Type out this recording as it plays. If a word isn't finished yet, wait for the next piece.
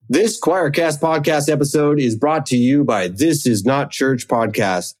This Choircast podcast episode is brought to you by This Is Not Church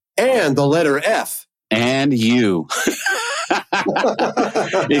podcast and the letter F. And you.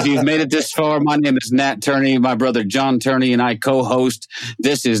 If you've made it this far, my name is Nat Turney. My brother John Turney and I co-host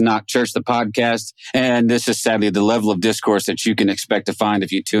This Is Not Church, the podcast. And this is sadly the level of discourse that you can expect to find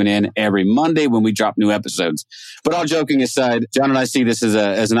if you tune in every Monday when we drop new episodes. But all joking aside, John and I see this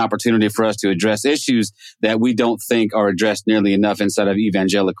as an opportunity for us to address issues that we don't think are addressed nearly enough inside of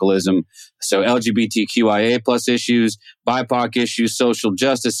evangelicalism. So LGBTQIA plus issues, BIPOC issues, social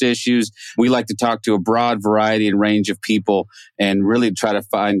justice issues. We like to talk to a broad variety and range of people and really try to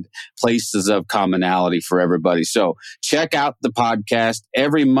find places of commonality for everybody. So check out the podcast.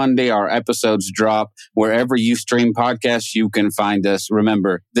 Every Monday, our episodes drop. Wherever you stream podcasts, you can find us.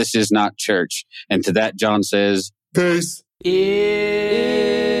 Remember, this is not church. And to that, John says, peace. If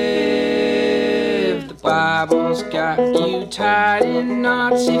the Bible's got you tied in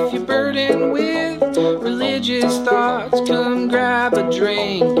knots, if you're burdened with religious thoughts, come grab a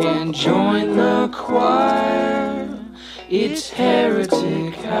drink and join the choir. It's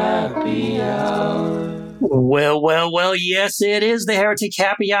Heretic Happy Hour. Well, yes, it is the Heretic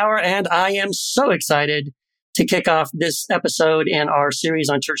Happy Hour, and I am so excited to kick off this episode in our series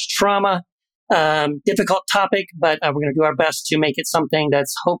on church trauma. Difficult topic, but we're going to do our best to make it something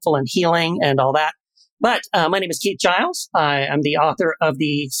that's hopeful and healing and all that. But my name is Keith Giles. I am the author of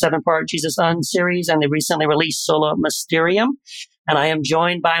the 7-part Jesus Un series and the recently released Sola Mysterium. And I am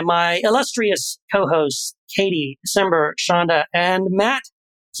joined by my illustrious co-hosts, Katie, December, Shonda, and Matt.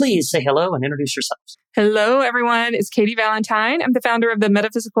 Please say hello and introduce yourselves. Hello, everyone. It's Katie Valentine. I'm the founder of The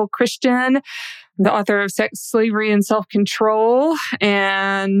Metaphysical Christian, the author of Sex, Slavery, and Self-Control.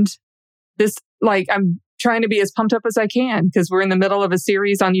 And this, I'm trying to be as pumped up as I can because we're in the middle of a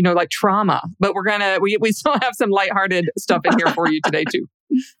series on, trauma. But we still have some lighthearted stuff in here for you today, too.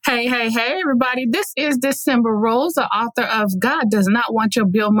 Hey, everybody. This is December Rose, the author of God Does Not Want Your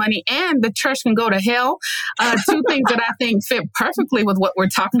Bill Money and The Church Can Go to Hell. Two things that I think fit perfectly with what we're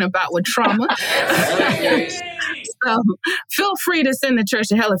talking about with trauma. So feel free to send the church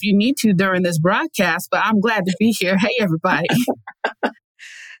to hell if you need to during this broadcast, but I'm glad to be here. Hey, everybody.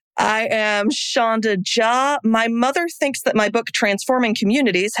 I am Shonda Jha. My mother thinks that my book, Transforming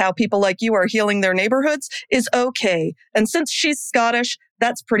Communities, How People Like You Are Healing Their Neighborhoods, is okay. And since she's Scottish,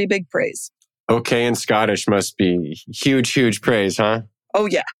 that's pretty big praise. Okay, and Scottish must be huge praise, huh? Oh,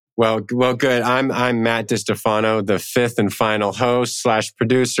 yeah. Well, good. I'm Matt DiStefano, the fifth and final host /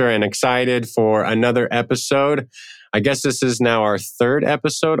 producer, and excited for another episode. I guess this is now our third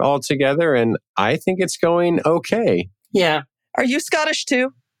episode altogether, and I think it's going okay. Yeah. Are you Scottish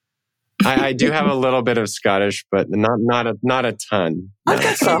too? I do have a little bit of Scottish, but not a ton. I've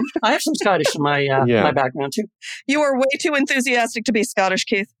got some. I have some Scottish in my my background too. You are way too enthusiastic to be Scottish,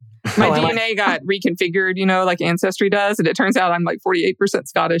 Keith. My DNA got reconfigured, like Ancestry does, and it turns out I'm 48%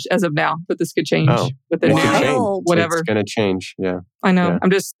 Scottish as of now. But this could change with the new whatever. It's going to change. Yeah, I know.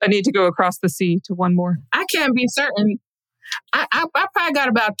 Yeah. I need to go across the sea to one more. I can't be certain. I probably got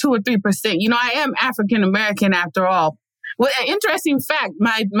about 2 or 3%. I am African American after all. Well, an interesting fact,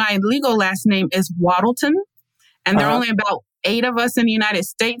 my legal last name is Waddleton, and there are only about 8 of us in the United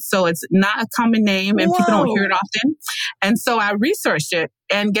States, so it's not a common name, and people don't hear it often. And so I researched it,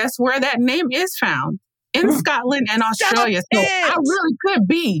 and guess where that name is found? In Scotland and Australia. So I really could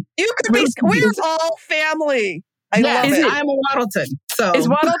be. You could be. We're all family. I love it. I'm a Waddleton. So is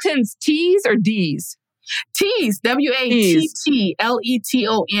Waddleton's T's or D's? T's, WATTLETON.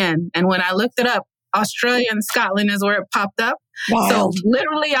 And when I looked it up, Australia and Scotland is where it popped up. Wow. So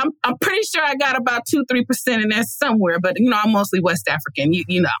literally, I'm pretty sure I got about 2-3% in there somewhere. But I'm mostly West African.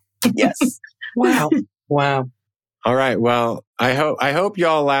 You know. Yes. Wow. All right. Well, I hope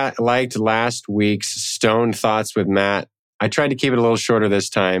y'all liked last week's Stoned Thoughts with Matt. I tried to keep it a little shorter this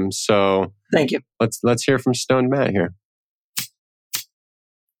time, so thank you. Let's hear from Stoned Matt here.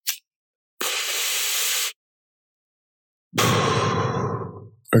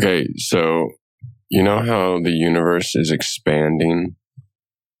 Okay, so you know how the universe is expanding?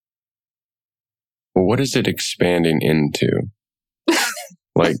 Well, what is it expanding into?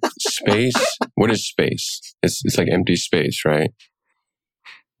 Like space? What is space? It's like empty space, right?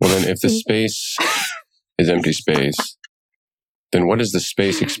 Well, then if the space is empty space, then what is the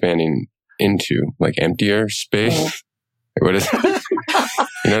space expanding into? Like emptier space? What is? You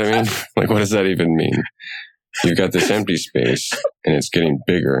know what I mean? Like, what does that even mean? You've got this empty space and it's getting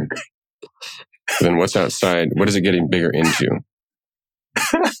bigger. Then what's outside? What is it getting bigger into?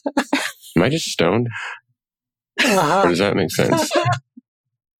 Am I just stoned? Or does that make sense?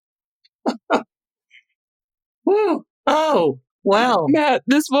 Woo. Oh, Wow. Matt,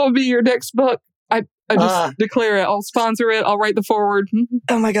 this will be your next book. I just declare it. I'll sponsor it. I'll write the foreword.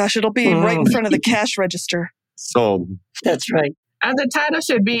 Oh my gosh, it'll be right in front of the cash register. Sold. That's right. The title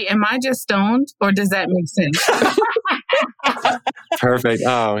should be, Am I Just Stoned? Or does that make sense? Perfect.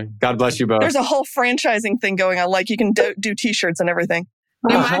 Oh, God bless you both. There's a whole franchising thing going on. Like you can do t-shirts and everything.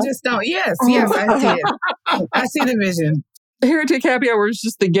 Am I just stoned? Yes, I see it. I see the vision. Heretic Happy Hour is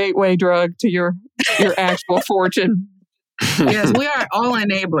just the gateway drug to your actual fortune. Yes, we are all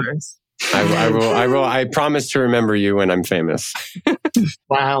enablers. I will. I promise to remember you when I'm famous.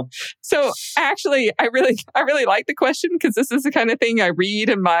 Wow. So actually, I really like the question because this is the kind of thing I read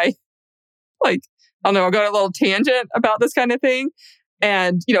in my, I don't know, I'll go on a little tangent about this kind of thing.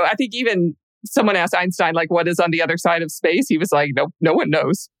 And, I think even someone asked Einstein, what is on the other side of space? He was like, no one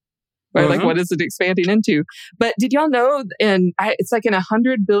knows. Right? Mm-hmm. What is it expanding into? But did y'all know it's in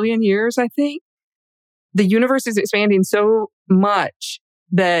 100 billion years, I think, the universe is expanding so much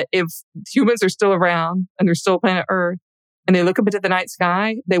that if humans are still around and there's still planet Earth and they look up into the night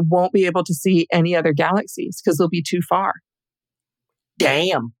sky, they won't be able to see any other galaxies because they'll be too far.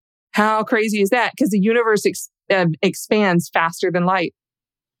 Damn. How crazy is that? Because the universe expands faster than light.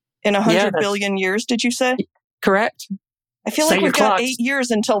 In 100 billion years, did you say? Correct. I feel like we've got 8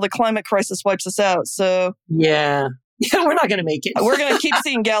 years until the climate crisis wipes us out. So yeah, we're not going to make it. We're going to keep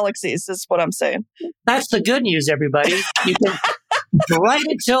seeing galaxies, is what I'm saying. That's the good news, everybody. You can right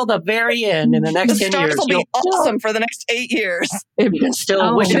until the very end in the next 10 years. The stars will be awesome for the next 8 years. You can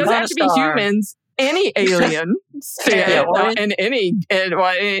still wish it doesn't upon have a to be star. humans. Any alien in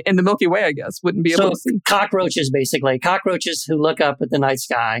the Milky Way, I guess, wouldn't be able to see. Cockroaches, basically. Cockroaches who look up at the night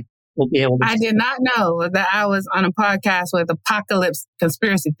sky will be able to I did not know that I was on a podcast with apocalypse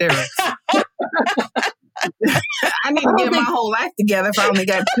conspiracy theorists. I need to get my whole life together if I only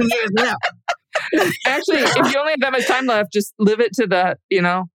got 2 years left. Actually, if you only have that much time left, just live it to the least.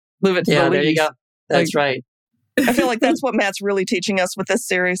 There you go. That's right. I feel like that's what Matt's really teaching us with this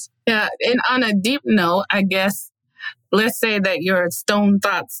series. Yeah, and on a deep note, I guess, let's say that your stone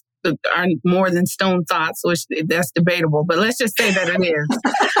thoughts are more than stone thoughts, which that's debatable, but let's just say that it is.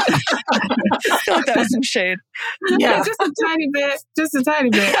 I feel like that was some shade. Yeah, just a tiny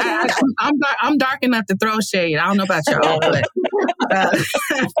bit. I'm dark enough to throw shade. I don't know about y'all, but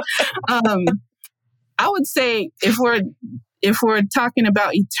I would say if we're talking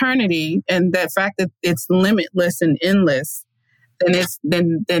about eternity and the fact that it's limitless and endless,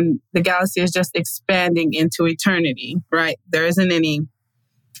 then the galaxy is just expanding into eternity, right? There's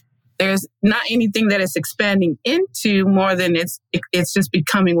not anything that it's expanding into more than it's just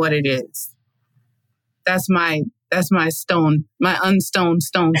becoming what it is. That's my unstoned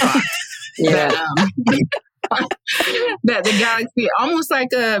stone thought. Yeah. That the galaxy, almost like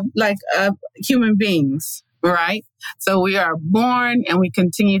human beings, right? So we are born and we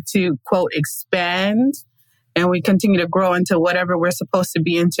continue to, quote, expand, and we continue to grow into whatever we're supposed to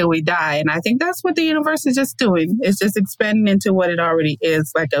be until we die. And I think that's what the universe is just doing. It's just expanding into what it already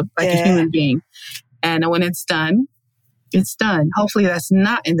is, like a human being. And when it's done, it's done. Hopefully that's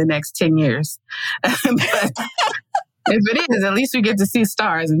not in the next 10 years. But if it is, at least we get to see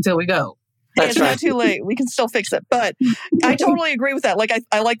stars until we go. It's not too late. We can still fix it. But I totally agree with that.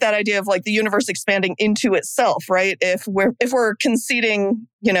 I like that idea of the universe expanding into itself, right? If we're conceding,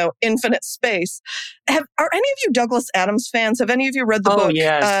 infinite space. Are any of you Douglas Adams fans? Have any of you read the book?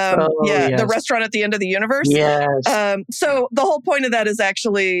 Yes. Yes. The Restaurant at the End of the Universe. Yes. So the whole point of that is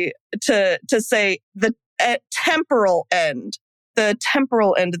actually to say the temporal end of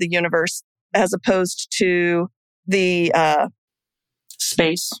the universe, as opposed to the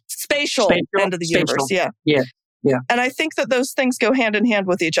spatial end of the universe. Yeah. And I think that those things go hand in hand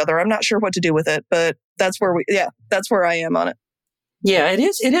with each other. I'm not sure what to do with it, but that's where I am on it. Yeah, it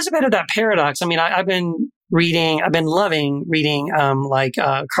is a bit of that paradox. I mean, I've been loving reading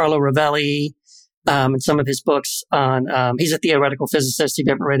Carlo Rovelli and some of his books on he's a theoretical physicist. If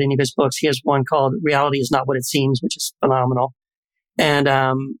you've ever read any of his books, he has one called Reality is Not What It Seems, which is phenomenal. And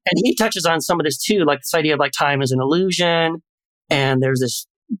he touches on some of this too, like this idea of time is an illusion. And there's this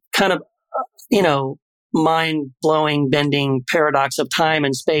kind of, mind-blowing, bending paradox of time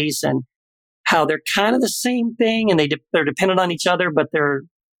and space and how they're kind of the same thing and they're dependent on each other, but they're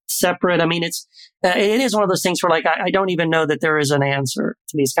separate. I mean, it is one of those things where I don't even know that there is an answer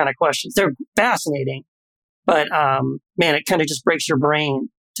to these kind of questions. They're fascinating, but, man, it kind of just breaks your brain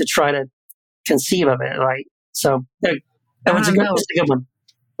to try to conceive of it, right? So that was a good one.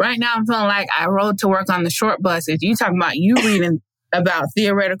 Right now, I'm feeling like I rode to work on the short bus. If you talking about you reading about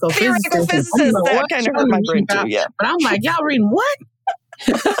theoretical physicists, that kind of hurt my brain too. Yeah, but I'm like, y'all reading what?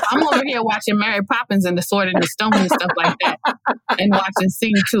 I'm over here watching Mary Poppins and the Sword and the Stone and stuff like that, and watching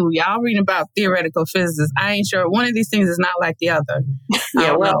Scene 2. Y'all reading about theoretical physics. I ain't sure. One of these things is not like the other.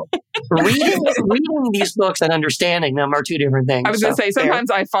 Yeah, well, reading these books and understanding them are two different things. I was going to say,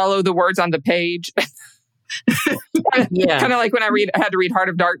 sometimes I follow the words on the page. Yeah. Kind of like when I had to read Heart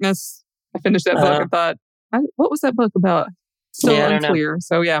of Darkness. I finished that book. I thought, what was that book about? Still unclear.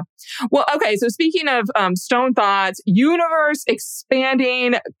 So, yeah. Well, okay. So, speaking of stone thoughts, universe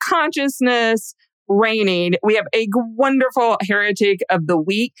expanding, consciousness reigning, we have a wonderful heretic of the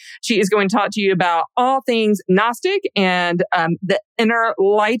week. She is going to talk to you about all things Gnostic and the inner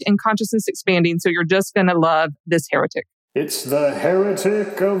light and consciousness expanding. So, you're just going to love this heretic. It's the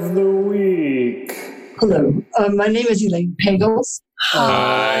heretic of the week. Hello, my name is Elaine Pagels.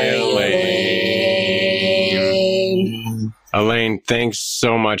 Hi, Elaine. Elaine, thanks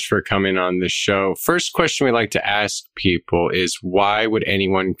so much for coming on the show. First question we like to ask people is, why would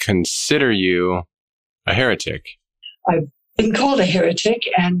anyone consider you a heretic? I've been called a heretic,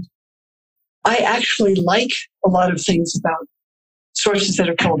 and I actually like a lot of things about sources that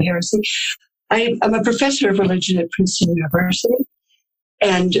are called heresy. I'm a professor of religion at Princeton University,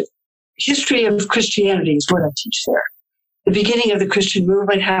 and history of Christianity is what I teach there. The beginning of the Christian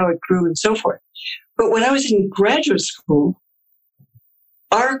movement, how it grew, and so forth. But when I was in graduate school,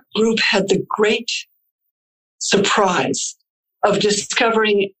 our group had the great surprise of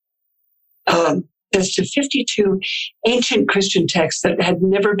discovering as to 52 ancient Christian texts that had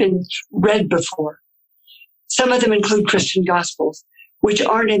never been read before. Some of them include Christian Gospels, which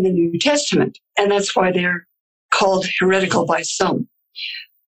aren't in the New Testament, and that's why they're called heretical by some.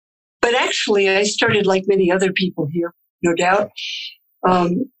 But actually, I started like many other people here, no doubt.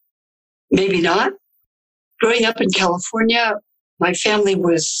 Maybe not. Growing up in California, my family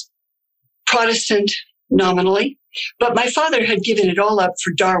was Protestant nominally, but my father had given it all up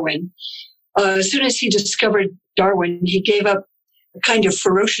for Darwin. As soon as he discovered Darwin, he gave up a kind of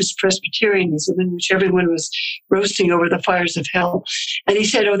ferocious Presbyterianism in which everyone was roasting over the fires of hell. And he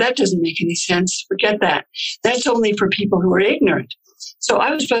said, oh, that doesn't make any sense. Forget that. That's only for people who are ignorant. So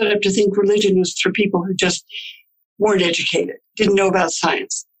I was brought up to think religion was for people who just weren't educated, didn't know about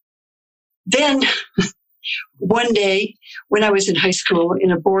science. Then one day when I was in high school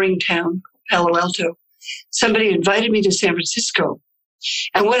in a boring town, Palo Alto, somebody invited me to San Francisco.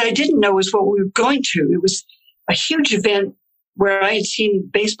 And what I didn't know was what we were going to. It was a huge event where I had seen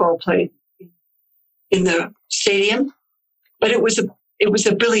baseball played in the stadium, but it was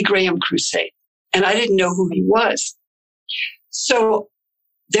a Billy Graham crusade, and I didn't know who he was. So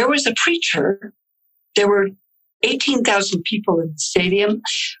there was a preacher. There were 18,000 people in the stadium,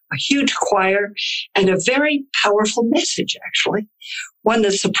 a huge choir, and a very powerful message, actually, one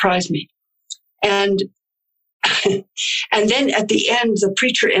that surprised me. And then at the end, the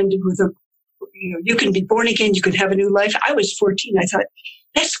preacher ended with you can be born again, you can have a new life. I was 14. I thought,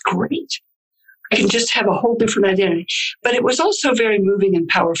 that's great. I can just have a whole different identity. But it was also very moving and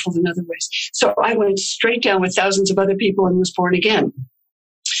powerful in other ways. So I went straight down with thousands of other people and was born again.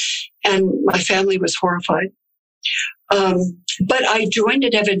 And my family was horrified. But I joined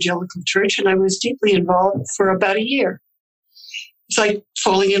an evangelical church and I was deeply involved for about a year. It's like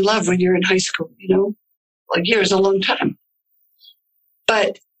falling in love when you're in high school, like a year is a long time.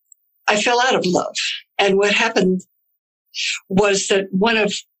 But I fell out of love. And what happened was that one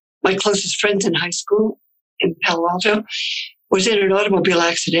of my closest friends in high school in Palo Alto was in an automobile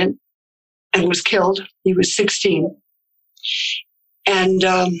accident and was killed. He was 16. And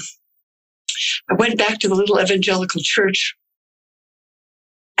I went back to the little evangelical church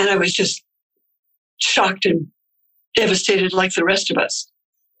and I was just shocked and devastated like the rest of us.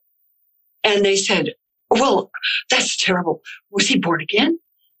 And they said, well, that's terrible. Was he born again?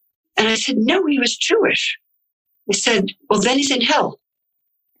 And I said, no, he was Jewish. They said, well, then he's in hell.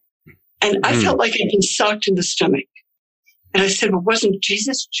 And I felt like I'd been socked in the stomach. And I said, well, wasn't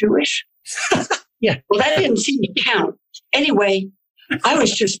Jesus Jewish? Yeah. Well, that didn't seem to count. Anyway, I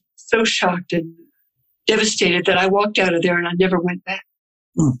was just so shocked and devastated that I walked out of there and I never went back.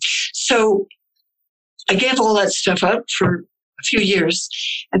 So I gave all that stuff up for a few years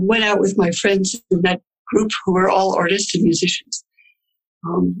and went out with my friends in that group who were all artists and musicians.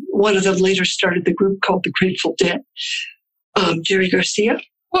 One of them later started the group called the Grateful Dead. Jerry Garcia.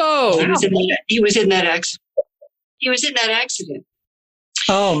 Whoa! He was in that accident. He was in that accident.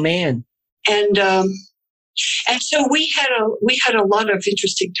 Oh man! And so we had a lot of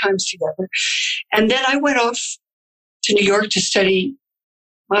interesting times together. And then I went off to New York to study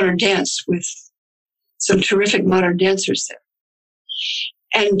modern dance with some terrific modern dancers there,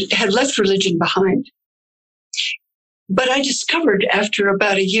 and had left religion behind. But I discovered after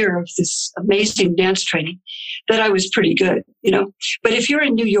about a year of this amazing dance training that I was pretty good, But if you're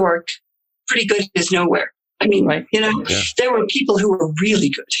in New York, pretty good is nowhere. I mean, Right. There were people who were really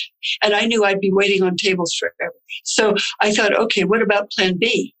good, and I knew I'd be waiting on tables forever. So I thought, okay, what about plan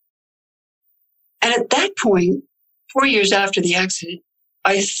B? And at that point, 4 years after the accident,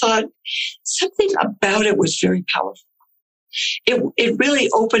 I thought something about it was very powerful. It really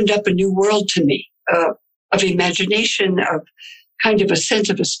opened up a new world to me, of imagination, of kind of a sense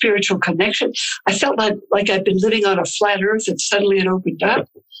of a spiritual connection. I felt like I'd been living on a flat earth and suddenly it opened up.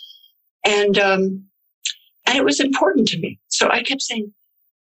 And it was important to me. So I kept saying,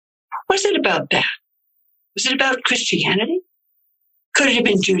 what was it about that? Was it about Christianity? Could it have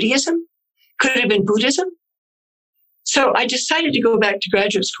been Judaism? Could it have been Buddhism? So I decided to go back to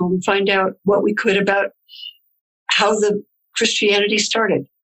graduate school and find out what we could about how the Christianity started.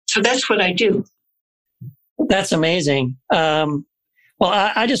 So that's what I do. That's amazing. Well,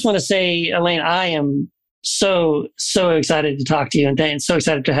 I just want to say, Elaine, I am so excited to talk to you and so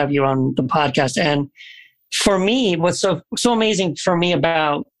excited to have you on the podcast. And for me, what's so amazing for me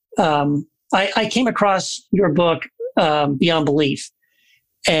about, I came across your book, Beyond Belief.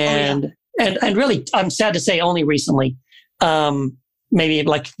 And really, I'm sad to say only recently, maybe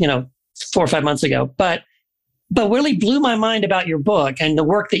 4 or 5 months ago, but really blew my mind about your book and the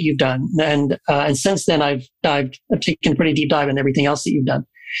work that you've done. And since then I've taken a pretty deep dive in everything else that you've done.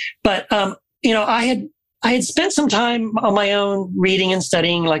 But, I had spent some time on my own reading and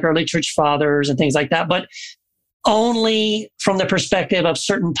studying like early church fathers and things like that, but only from the perspective of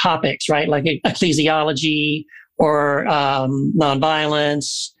certain topics, right? Like ecclesiology or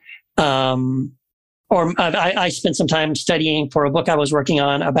nonviolence. Or I spent some time studying for a book I was working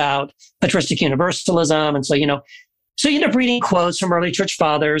on about patristic universalism. And so you end up reading quotes from early church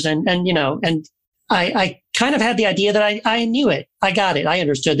fathers and I kind of had the idea that I knew it. I got it. I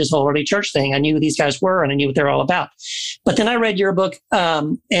understood this whole early church thing. I knew who these guys were and I knew what they're all about. But then I read your book,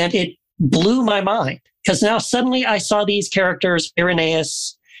 and it blew my mind because now suddenly I saw these characters,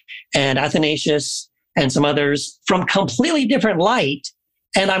 Irenaeus and Athanasius and some others from completely different light.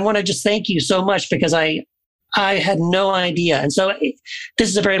 And I want to just thank you so much because I had no idea. And so this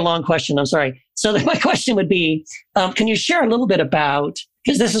is a very long question. I'm sorry. So my question would be, can you share a little bit about,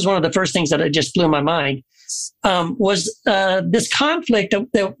 because this is one of the first things that just blew my mind, was this conflict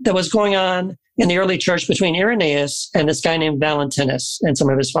that was going on in the early church between Irenaeus and this guy named Valentinus and some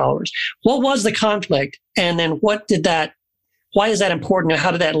of his followers. What was the conflict? And then why is that important?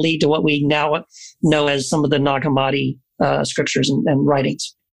 How did that lead to what we now know as some of the Nag Hammadi scriptures and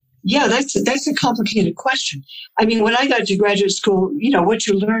writings? Yeah, that's a complicated question. I mean, when I got to graduate school, what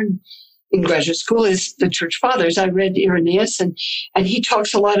you learn in graduate school is the church fathers. I read Irenaeus and he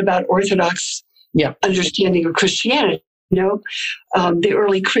talks a lot about Orthodox understanding of Christianity. The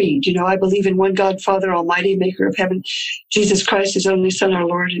early creed, I believe in one God, Father Almighty, maker of heaven, Jesus Christ, his only son, our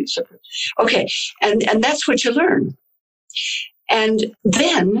Lord. And so forth. Okay. And that's what you learn. And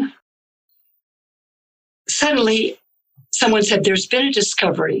then suddenly someone said, there's been a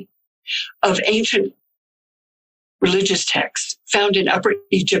discovery of ancient religious texts found in Upper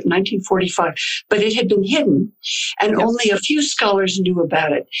Egypt, 1945, but it had been hidden and only a few scholars knew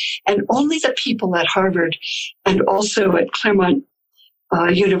about it. And only the people at Harvard and also at Claremont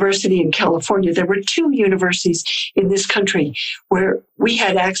University in California, there were 2 universities in this country where we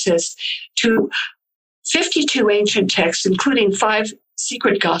had access to 52 ancient texts, including 5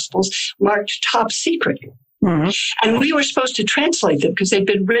 secret gospels marked top secret. Mm-hmm. And we were supposed to translate them because they'd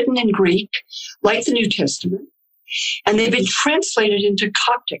been written in Greek, like the New Testament. And they've been translated into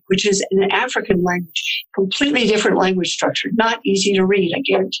Coptic, which is an African language, completely different language structure, not easy to read, I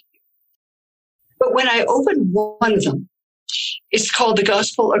guarantee you. But when I opened one of them, it's called The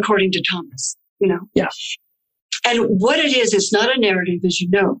Gospel According to Thomas, Yeah. And what it is not a narrative, as you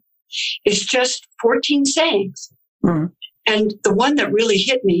know. It's just 14 sayings. Mm-hmm. And the one that really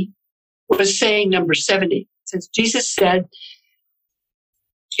hit me was saying number 70. It says, Jesus said,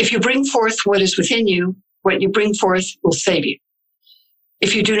 if you bring forth what is within you, what you bring forth will save you.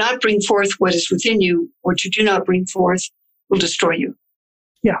 If you do not bring forth what is within you, what you do not bring forth will destroy you.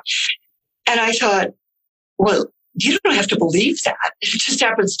 Yeah. And I thought, well, you don't have to believe that. It just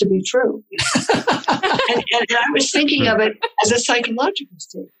happens to be true. and I was thinking of it as a psychological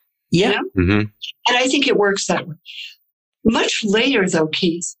statement. Yeah. Mm-hmm. And I think it works that way. Much later, though,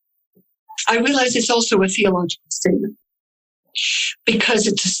 Keith, I realize it's also a theological statement because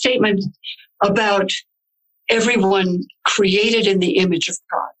it's a statement about everyone created in the image of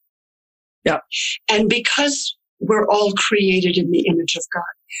God. Yeah. And because we're all created in the image of God,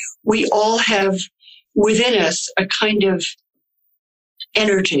 we all have within us a kind of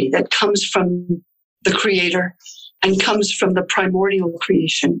energy that comes from the Creator and comes from the primordial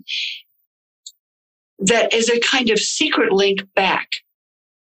creation that is a kind of secret link back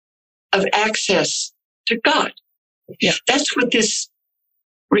of access to God. Yeah. That's what this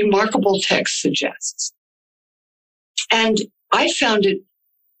remarkable text suggests. And I found it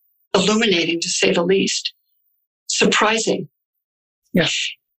illuminating, to say the least, surprising. Yeah.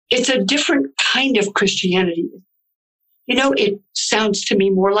 It's a different kind of Christianity. You know, it sounds to me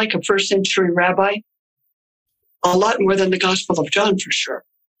more like a first century rabbi, a lot more than the Gospel of John, for sure.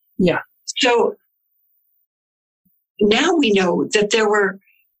 Yeah. So now we know that there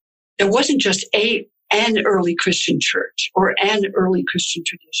wasn't just an early Christian church or an early Christian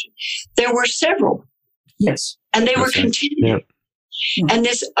tradition. There were several. Yes. And they were continuing. Yeah. And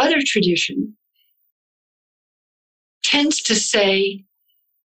this other tradition tends to say,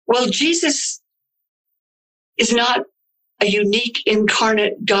 well, Jesus is not a unique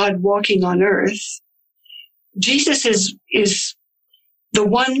incarnate God walking on earth. Jesus is the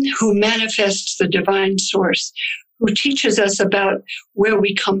one who manifests the divine source, who teaches us about where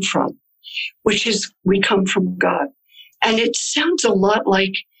we come from, which is we come from God. And it sounds a lot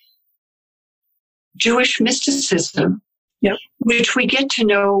like Jewish mysticism, yep, which we get to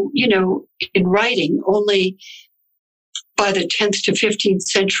know, in writing only by the 10th to 15th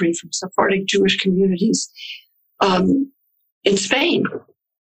century from Sephardic Jewish communities in Spain,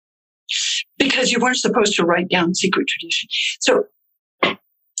 because you weren't supposed to write down secret tradition. So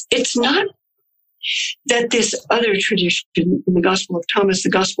it's not that this other tradition in the Gospel of Thomas, the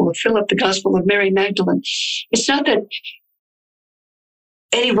Gospel of Philip, the Gospel of Mary Magdalene, it's not that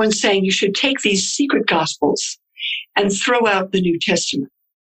anyone's saying you should take these secret Gospels and throw out the New Testament.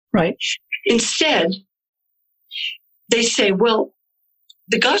 Right. Instead, they say, well,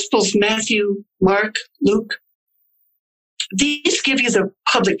 the Gospels, Matthew, Mark, Luke, these give you the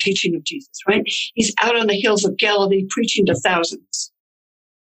public teaching of Jesus, right? He's out on the hills of Galilee preaching to thousands.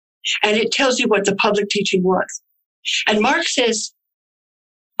 And it tells you what the public teaching was. And Mark says,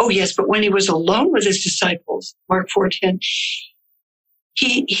 oh yes, but when he was alone with his disciples, Mark 4:10,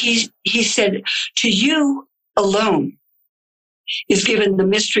 he said, to you alone is given the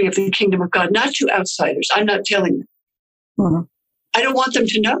mystery of the kingdom of God, not to outsiders. I'm not telling them. Mm-hmm. I don't want them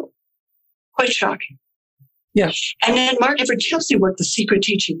to know. Quite shocking. Yeah. And then Mark never tells you what the secret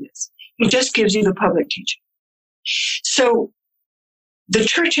teaching is. He just gives you the public teaching. So the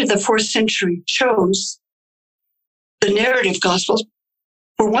church in the 4th century chose the narrative gospels.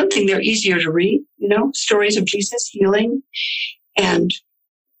 For one thing, they're easier to read, stories of Jesus healing and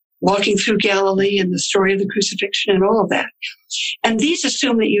walking through Galilee and the story of the crucifixion and all of that. And these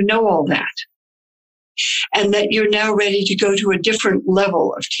assume that you know all that and that you're now ready to go to a different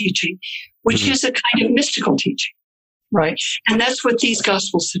level of teaching, which is a kind of mystical teaching. Right. And that's what these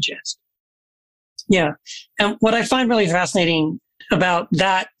gospels suggest. Yeah. And what I find really fascinating about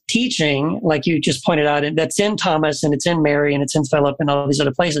that teaching, like you just pointed out, and that's in Thomas and it's in Mary and it's in Philip and all these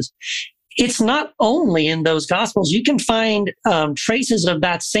other places. It's not only in those gospels. You can find traces of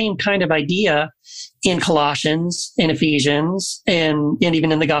that same kind of idea in Colossians, in Ephesians, and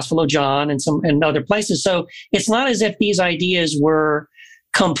even in the Gospel of John and other places. So it's not as if these ideas were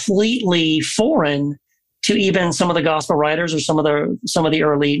completely foreign to even some of the gospel writers or some of the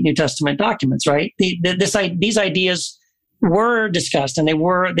early New Testament documents, right? These ideas were discussed and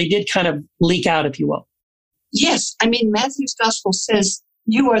they did kind of leak out, if you will. Yes. I mean, Matthew's gospel says,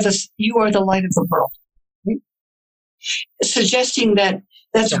 you are the light of the world. Right? Suggesting that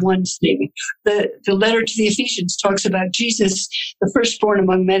that's one statement. The letter to the Ephesians talks about Jesus, the firstborn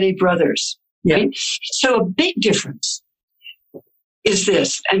among many brothers. Yeah. Right? So a big difference is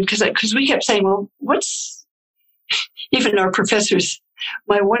this. And because we kept saying, well, what's even our professors,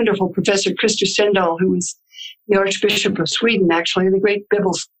 my wonderful professor, Christer Stendahl, who was the Archbishop of Sweden, actually, the great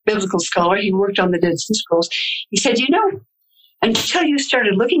biblical scholar, he worked on the Dead Sea Scrolls. He said, until you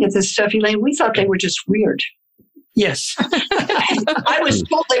started looking at this stuff, Elaine, we thought they were just weird. Yes. I was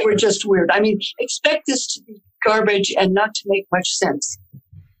told they were just weird. I mean, expect this to be garbage and not to make much sense.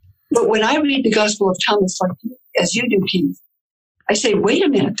 But when I read the Gospel of Thomas, as you do, Keith, I say, wait a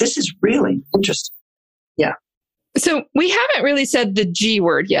minute, this is really interesting. Yeah. So we haven't really said the G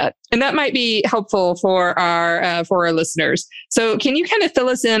word yet, and that might be helpful for our listeners. So can you kind of fill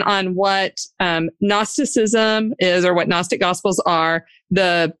us in on what Gnosticism is, or what Gnostic Gospels are,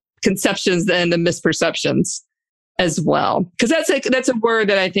 the conceptions and the misperceptions as well? Because that's a word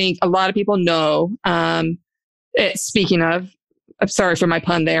that I think a lot of people know. Speaking of, I'm sorry for my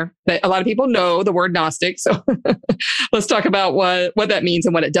pun there, but a lot of people know the word Gnostic. So let's talk about what that means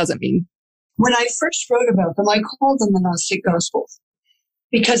and what it doesn't mean. When I first wrote about them, I called them the Gnostic Gospels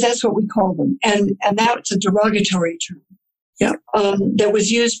because that's what we call them. And that's a derogatory term. Yeah. That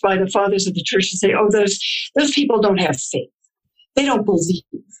was used by the fathers of the church to say, oh, those people don't have faith. They don't believe.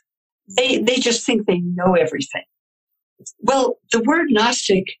 They just think they know everything. Well, the word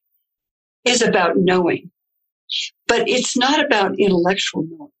Gnostic is about knowing, but it's not about intellectual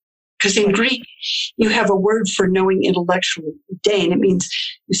knowing. Because in Greek, you have a word for knowing intellectually, dein. It means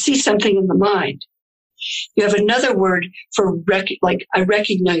you see something in the mind. You have another word for like, I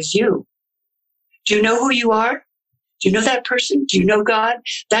recognize you. Do you know who you are? Do you know that person? Do you know God?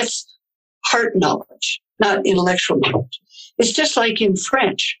 That's heart knowledge, not intellectual knowledge. It's just like in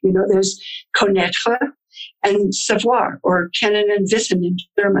French, there's connaître and savoir, or kennen and wissen in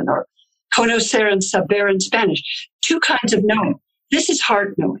German, or conocer and saber in Spanish. Two kinds of knowing. This is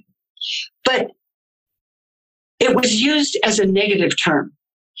heart knowing. But it was used as a negative term.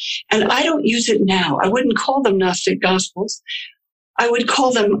 And I don't use it now. I wouldn't call them Gnostic Gospels. I would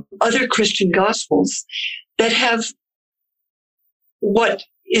call them other Christian Gospels that have what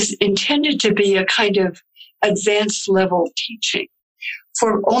is intended to be a kind of advanced level teaching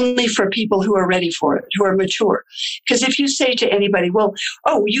only for people who are ready for it, who are mature. Because if you say to anybody, well,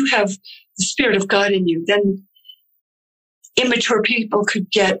 oh, you have the Spirit of God in you, then immature people could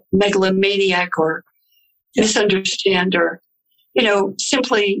get megalomaniac or misunderstand or,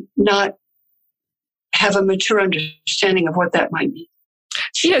 simply not have a mature understanding of what that might mean.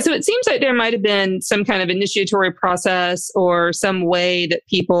 Yeah, so it seems like there might have been some kind of initiatory process or some way that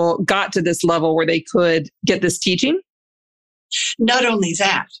people got to this level where they could get this teaching. Not only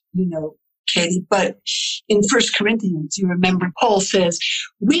that, Katie, but in 1 Corinthians, you remember Paul says,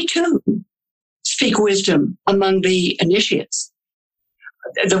 we too speak wisdom among the initiates.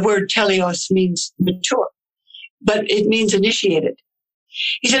 The word teleos means mature, but it means initiated.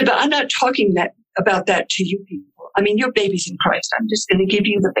 He said, but I'm not talking about that to you people. I mean, you're babies in Christ. I'm just going to give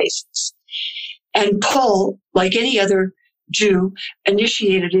you the basics. And Paul, like any other Jew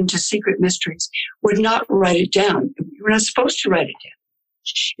initiated into secret mysteries, would not write it down. We're not supposed to write it down.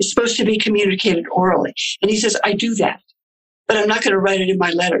 It's supposed to be communicated orally. And he says, I do that, but I'm not going to write it in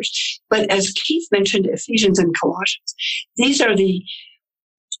my letters. But as Keith mentioned, Ephesians and Colossians, these are the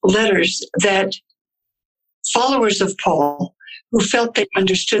letters that followers of Paul who felt they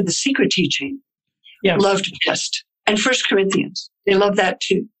understood the secret teaching loved best. And 1 Corinthians, they love that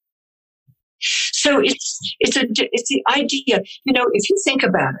too. So it's the idea, if you think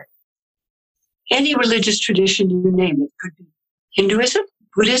about it, any religious tradition you name it, could be Hinduism,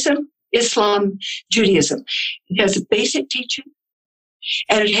 Buddhism, Islam, Judaism. It has a basic teaching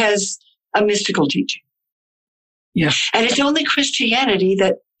and it has a mystical teaching. Yeah. And it's only Christianity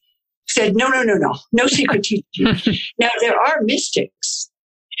that said, no secret teaching. Now, there are mystics,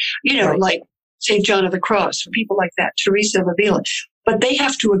 like St. John of the Cross, people like that, Teresa of Avila, but they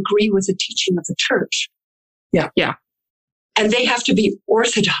have to agree with the teaching of the church. Yeah. Yeah. And they have to be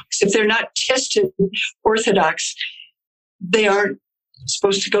orthodox. If they're not tested orthodox, they aren't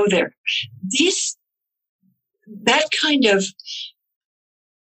supposed to go there. That kind of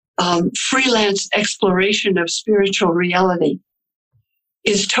freelance exploration of spiritual reality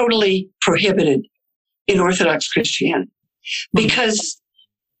is totally prohibited in Orthodox Christianity. Because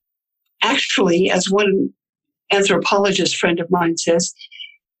actually, as one anthropologist friend of mine says,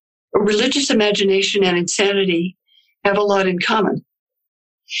 religious imagination and insanity have a lot in common.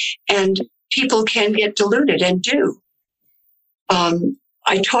 And people can get deluded and do.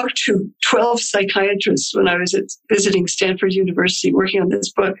 I talked to 12 psychiatrists when I was visiting Stanford University working on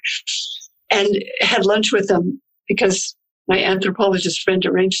this book and had lunch with them because my anthropologist friend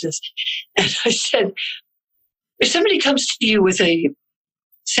arranged this. And I said, if somebody comes to you with a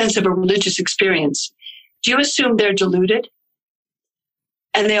sense of a religious experience, do you assume they're deluded?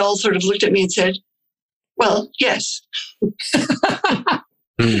 And they all sort of looked at me and said, well, yes.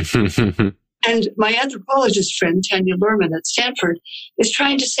 And my anthropologist friend, Tanya Luhrmann at Stanford, is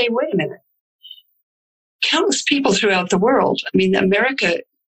trying to say, wait a minute. Countless people throughout the world, I mean, America,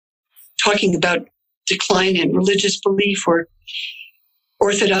 talking about decline in religious belief or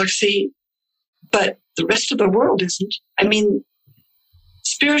orthodoxy, but the rest of the world isn't. I mean,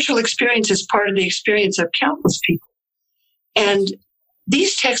 spiritual experience is part of the experience of countless people. And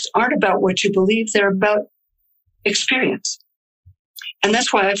these texts aren't about what you believe, they're about experience. And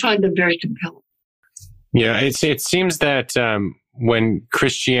that's why I find them very compelling. Yeah, it seems that when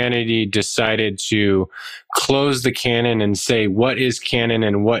Christianity decided to close the canon and say what is canon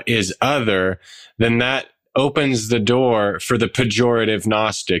and what is other, then that opens the door for the pejorative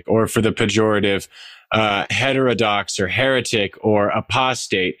Gnostic or for the pejorative heterodox or heretic or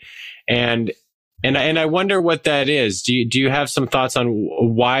apostate. And I wonder what that is. Do you have some thoughts on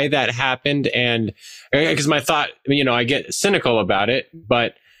why that happened? And because my thought, I get cynical about it,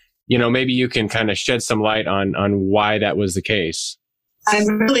 but maybe you can kind of shed some light on why that was the case.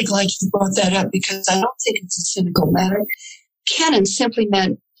 I'm really glad you brought that up because I don't think it's a cynical matter. Canon simply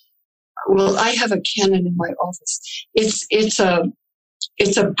meant, well, I have a canon in my office. It's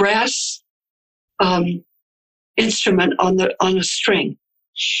a brass instrument on a string.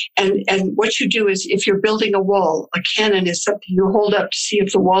 And what you do is, if you're building a wall, a canon is something you hold up to see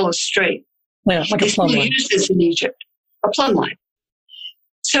if the wall is straight. Yeah, like a plumb line. They use this in Egypt, a plumb line.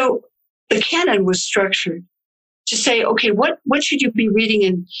 So the canon was structured to say, okay, what should you be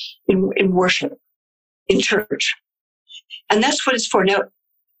reading in worship, in church? And that's what it's for. Now,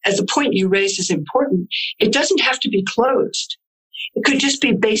 as the point you raised is important, it doesn't have to be closed. It could just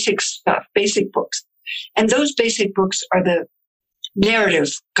be basic stuff, basic books. And those basic books are the narrative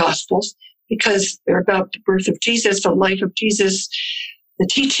gospels, because they're about the birth of Jesus, the life of Jesus, the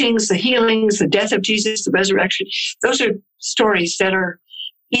teachings, the healings, the death of Jesus, the resurrection. Those are stories that are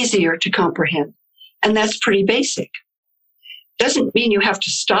easier to comprehend. And that's pretty basic. Doesn't mean you have to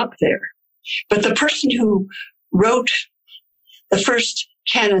stop there. But the person who wrote the first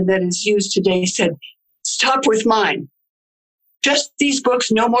canon that is used today said, stop with mine. Just these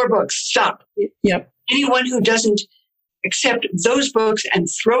books, no more books. Stop. Yep. Anyone who doesn't accept those books and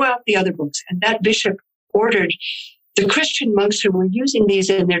throw out the other books. And that bishop ordered the Christian monks who were using these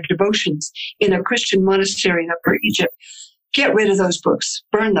in their devotions in a Christian monastery in Upper Egypt, get rid of those books,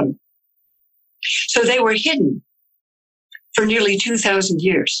 burn them. So they were hidden for nearly 2,000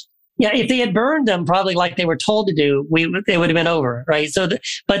 years. Yeah, if they had burned them, probably like they were told to do, it would have been over, right? So,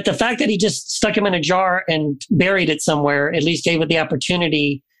 but the fact that he just stuck them in a jar and buried it somewhere at least gave it the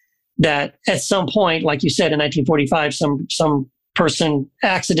opportunity that at some point, like you said, in 1945, some person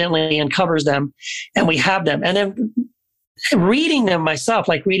accidentally uncovers them, and we have them. And then reading them myself,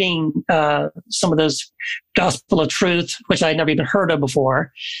 like reading some of those Gospel of Truth, which I'd never even heard of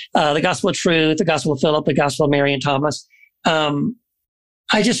before, the Gospel of Truth, the Gospel of Philip, the Gospel of Mary and Thomas.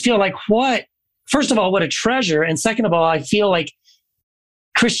 I just feel like first of all, what a treasure. And second of all, I feel like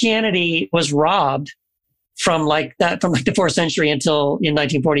Christianity was robbed from the 4th century until in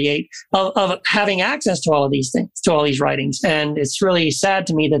 1948 of having access to all of these things, to all these writings. And it's really sad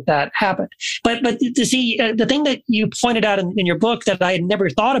to me that happened. But to see the thing that you pointed out in your book that I had never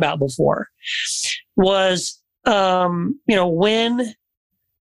thought about before was, when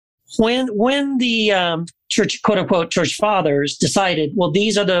the church, quote unquote, church fathers decided, well,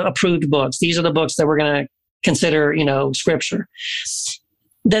 these are the approved books. These are the books that we're going to consider, scripture.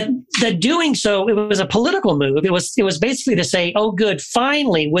 That doing so, it was a political move. It was basically to say, oh, good,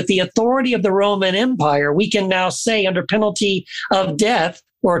 finally, with the authority of the Roman Empire, we can now say under penalty of death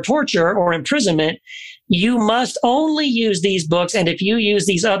or torture or imprisonment, you must only use these books. And if you use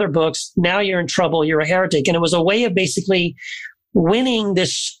these other books, now you're in trouble. You're a heretic. And it was a way of basically winning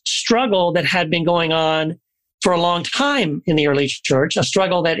this struggle that had been going on for a long time in the early church, a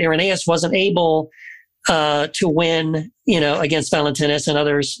struggle that Irenaeus wasn't able to win, against Valentinus and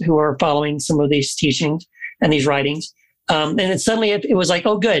others who are following some of these teachings and these writings. And then suddenly it was like,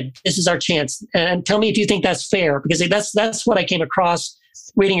 oh, good, this is our chance. And tell me if you think that's fair, because that's what I came across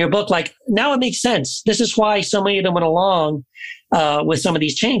reading your book. Like, now it makes sense. This is why so many of them went along with some of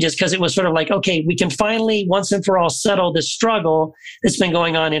these changes, because it was sort of like, okay, we can finally once and for all settle this struggle that's been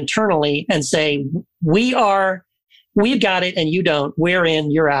going on internally and say, we've got it and you don't. We're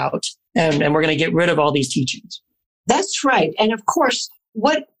in, you're out. And we're going to get rid of all these teachings. That's right. And of course,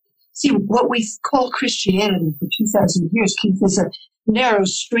 what we call Christianity for 2,000 years, Keith, is a narrow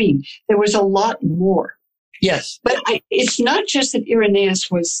stream. There was a lot more. Yes. But it's not just that Irenaeus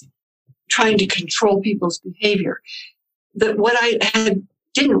was trying to control people's behavior. That what I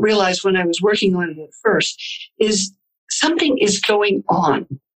didn't realize when I was working on it at first is something is going on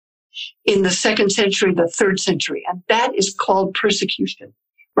in the 2nd century, the 3rd century, and that is called persecution.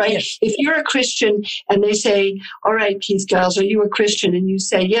 Right? Yes. If you're a Christian and they say, all right, Keith Giles, are you a Christian? And you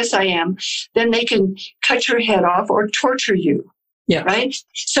say, yes, I am. Then they can cut your head off or torture you. Yeah. Right?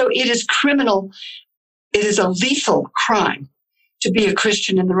 So it is criminal. It is a lethal crime to be a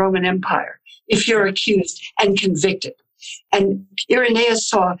Christian in the Roman Empire if you're accused and convicted. And Irenaeus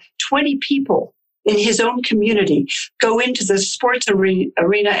saw 20 people in his own community go into the sports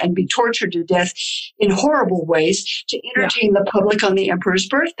arena and be tortured to death in horrible ways to entertain the public on the emperor's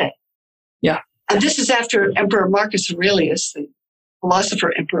birthday. Yeah. And this is after Emperor Marcus Aurelius, the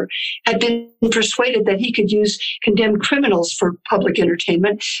philosopher emperor, had been persuaded that he could use condemned criminals for public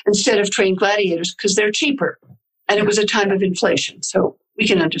entertainment instead of trained gladiators because they're cheaper. And it was a time of inflation. So we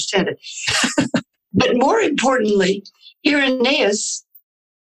can understand it. But more importantly, Irenaeus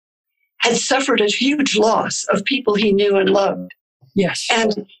had suffered a huge loss of people he knew and loved. Yes.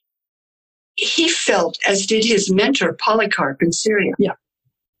 And he felt, as did his mentor, Polycarp in Syria. Yeah.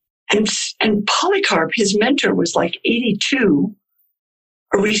 And Polycarp, his mentor, was like 82,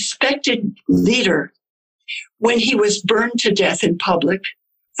 a respected leader, when he was burned to death in public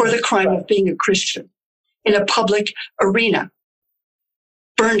for the crime of being a Christian in a public arena,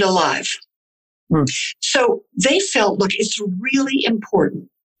 burned alive. So they felt, look, it's really important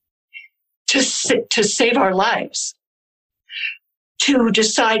to save our lives, to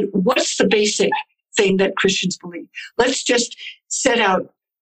decide what's the basic thing that Christians believe. Let's just set out,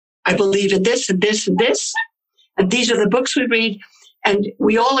 I believe in this and this and this, and these are the books we read, and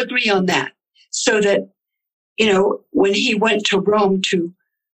we all agree on that. So that, when he went to Rome to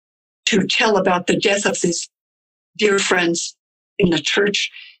tell about the death of his dear friends in the church,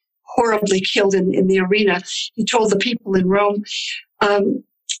 horribly killed in the arena, he told the people in Rome,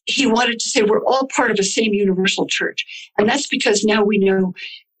 he wanted to say we're all part of the same universal church. And that's because now we know,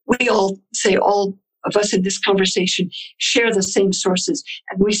 we all say, all of us in this conversation share the same sources,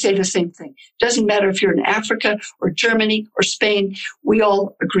 and we say the same thing. Doesn't matter if you're in Africa or Germany or Spain, we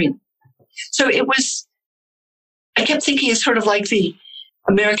all agree. So I kept thinking it's sort of like the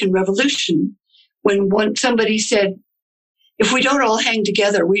American Revolution, when somebody said, if we don't all hang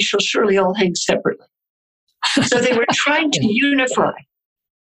together, we shall surely all hang separately. So they were trying to unify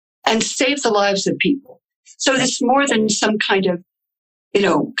and save the lives of people. So it's more than some kind of,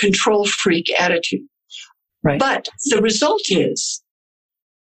 control freak attitude. Right. But the result is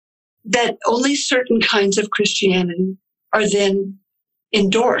that only certain kinds of Christianity are then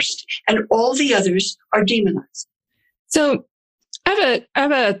endorsed, and all the others are demonized. So I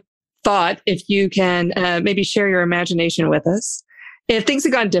have a thought, if you can maybe share your imagination with us. If things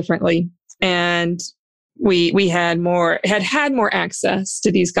had gone differently and we had more access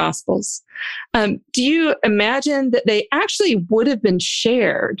to these gospels, do you imagine that they actually would have been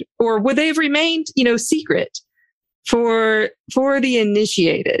shared, or would they have remained, secret for the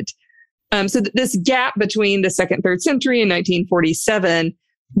initiated? So this gap between the 2nd, 3rd century and 1947,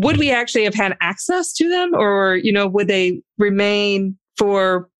 would we actually have had access to them, or, would they remain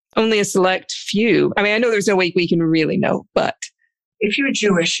for only a select few? I mean, I know there's no way we can really know, but if you're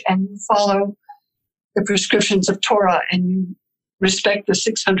Jewish and you follow the prescriptions of Torah and you respect the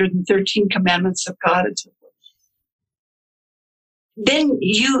 613 commandments of God and so forth, then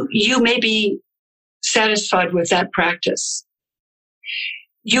you may be satisfied with that practice.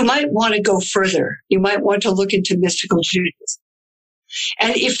 You might want to go further. You might want to look into mystical Judaism.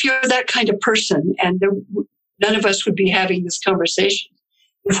 And if you're that kind of person, and none of us would be having this conversation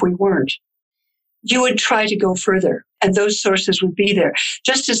if we weren't, you would try to go further, and those sources would be there,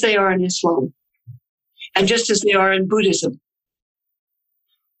 just as they are in Islam, and just as they are in Buddhism,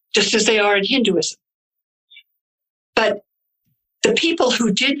 just as they are in Hinduism. But the people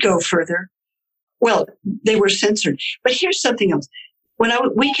who did go further, well, they were censored. But here's something else.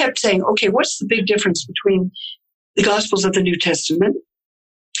 We kept saying, okay, what's the big difference between the Gospels of the New Testament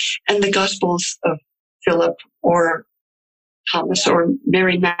and the Gospels of Philip or Thomas or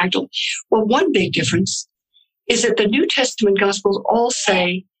Mary Magdalene? Well, one big difference is that the New Testament Gospels all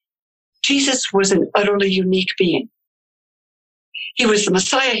say Jesus was an utterly unique being. He was the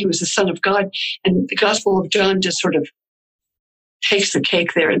Messiah. He was the Son of God. And the Gospel of John just sort of takes the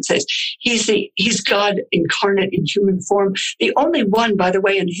cake there and says, he's God incarnate in human form. The only one, by the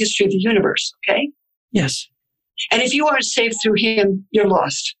way, in the history of the universe. Okay. Yes. And if you aren't saved through him, you're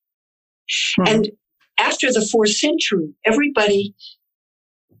lost. And after the 4th century, everybody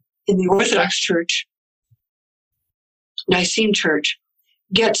in the Orthodox Church, Nicene Church,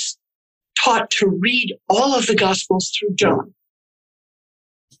 gets taught to read all of the Gospels through John.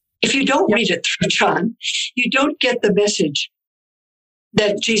 If you don't read it through John, you don't get the message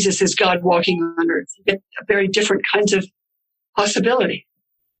that Jesus is God walking on earth. You get a very different kinds of possibility.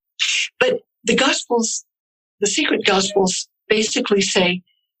 But the Gospels, the secret Gospels, basically say,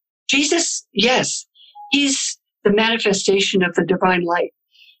 Jesus, yes, he's the manifestation of the divine light.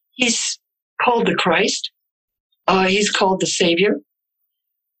 He's called the Christ. He's called the Savior.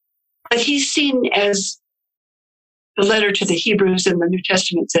 But he's seen as, the letter to the Hebrews in the New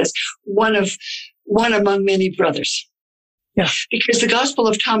Testament says, one among many brothers. Yeah. Because the Gospel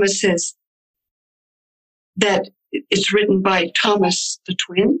of Thomas says that it's written by Thomas the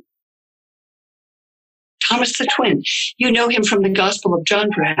twin. Thomas the twin. You know him from the Gospel of John,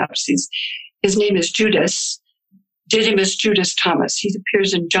 perhaps. His name is Judas, Didymus Judas Thomas. He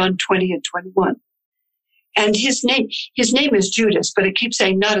appears in John 20 and 21. And his name is Judas, but it keeps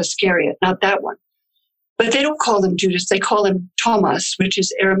saying not Iscariot, not that one. But they don't call him Judas. They call him Thomas, which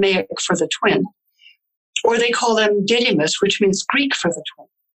is Aramaic for the twin. Or they call him Didymus, which means Greek for the twin.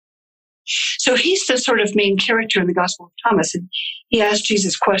 So he's the sort of main character in the Gospel of Thomas. And he asked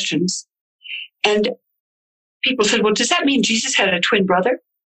Jesus questions. And people said, well, does that mean Jesus had a twin brother?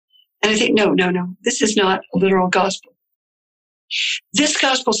 And I think, no. This is not a literal gospel. This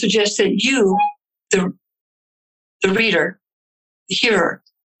gospel suggests that you, the reader, the hearer,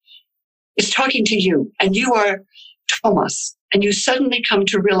 is talking to you, and you are Thomas. And you suddenly come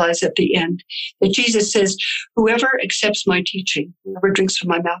to realize at the end that Jesus says, whoever accepts my teaching, whoever drinks from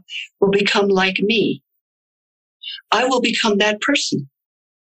my mouth, will become like me. I will become that person.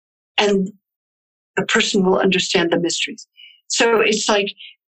 And the person will understand the mysteries. So it's like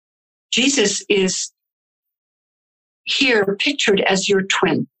Jesus is here pictured as your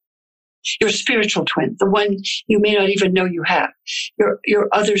twin, your spiritual twin, the one you may not even know you have, your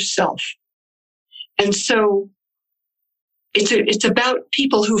other self. And so it's about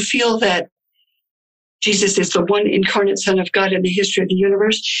people who feel that Jesus is the one incarnate Son of God in the history of the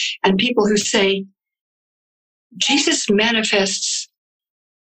universe, and people who say Jesus manifests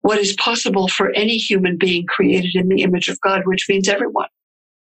what is possible for any human being created in the image of God, which means everyone.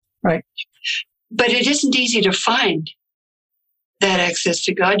 Right. But it isn't easy to find that access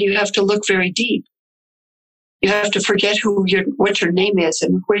to God. You have to look very deep. You have to forget what your name is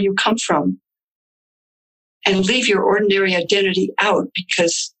and where you come from, and leave your ordinary identity out,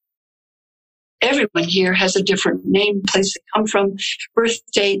 because everyone here has a different name, place they come from, birth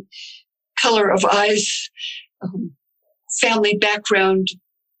date, color of eyes, family background,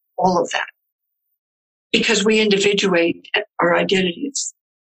 all of that. Because we individuate our identities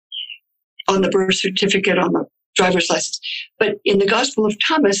on the birth certificate, on the driver's license. But in the Gospel of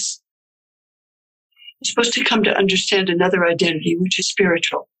Thomas, you're supposed to come to understand another identity, which is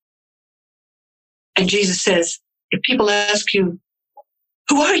spiritual. And Jesus says, if people ask you,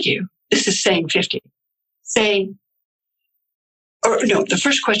 who are you? This is saying 50. The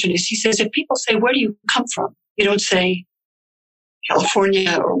first question is, he says, if people say, where do you come from? You don't say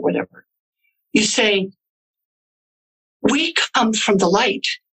California or whatever. You say, we come from the light.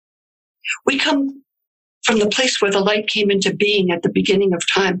 We come from the place where the light came into being at the beginning of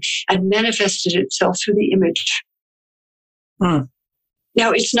time and manifested itself through the image. Now,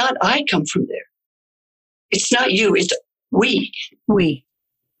 it's not I come from there. It's not you, it's we. We.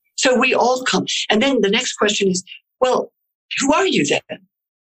 So we all come. And then the next question is, well, who are you then?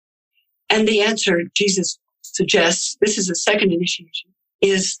 And the answer Jesus suggests, this is the second initiation,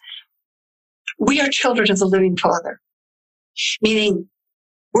 is we are children of the living Father. Meaning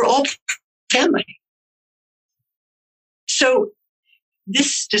we're all family. So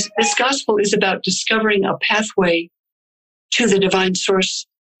this gospel is about discovering a pathway to the divine source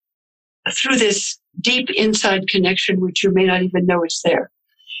through this deep inside connection, which you may not even know is there.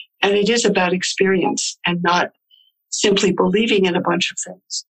 And it is about experience and not simply believing in a bunch of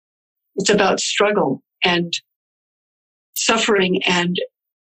things. It's about struggle and suffering and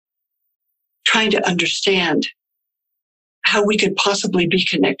trying to understand how we could possibly be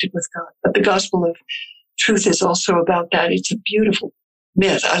connected with God. But the gospel of truth is also about that. It's a beautiful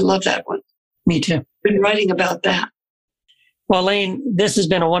myth. I love that one. Me too. I've been writing about that. Well, Elaine, this has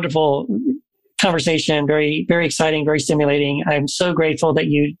been a wonderful conversation. Very, very exciting, very stimulating. I'm so grateful that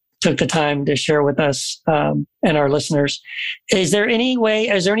you took the time to share with us and our listeners. Is there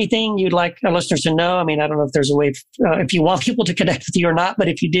anything you'd like our listeners to know? I mean, I don't know if there's a way, if you want people to connect with you or not, but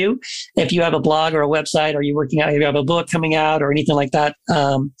if you do, if you have a blog or a website, or if you have a book coming out or anything like that,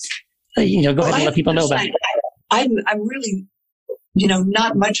 go ahead and let people know about it. I'm really,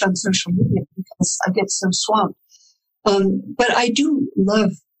 not much on social media because I get so swamped. But I do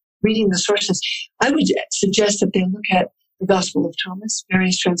love reading the sources. I would suggest that they look at the Gospel of Thomas,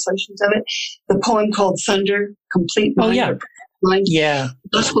 various translations of it, the poem called Thunder, Complete Mind. Oh, yeah. Mind, yeah. The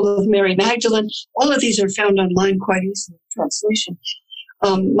Gospel of Mary Magdalene. All of these are found online quite easily in translation.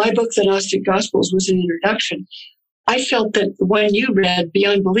 My book, The Gnostic Gospels, was an introduction. I felt that when you read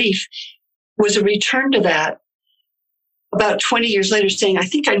Beyond Belief was a return to that about 20 years later, saying, I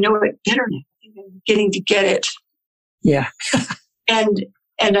think I know it better now. I think I'm beginning to get it. Yeah. And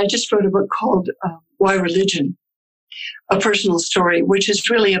I just wrote a book called Why Religion? A Personal Story, which is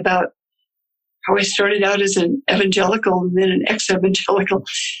really about how I started out as an evangelical and then an ex-evangelical,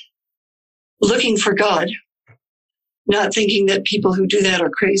 looking for God, not thinking that people who do that are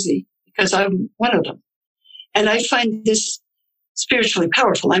crazy, because I'm one of them. And I find this spiritually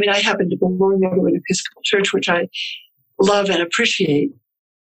powerful. I mean, I happen to belong to an Episcopal church, which I love and appreciate.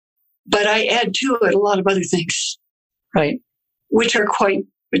 But I add to it a lot of other things. Right. Which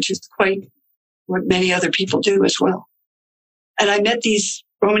is quite what many other people do as well. And I met these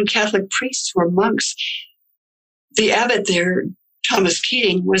Roman Catholic priests who were monks. The abbot there, Thomas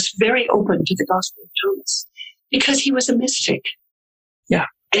Keating, was very open to the Gospel of Thomas because he was a mystic. Yeah.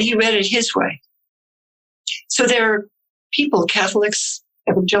 And he read it his way. So there are people, Catholics,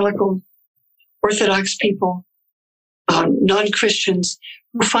 evangelical, Orthodox people, non-Christians,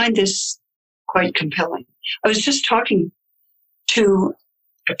 who find this quite compelling. I was just talking to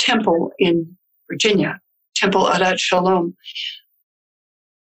a temple in Virginia, Temple Adat Shalom,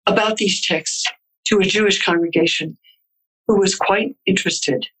 about these texts to a Jewish congregation who was quite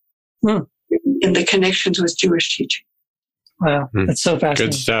interested in the connections with Jewish teaching. Wow, that's so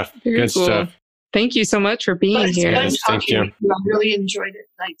fascinating. Good stuff. Very Good cool. stuff. Thank you so much for being here. Fun Thank you. talking. I really enjoyed it.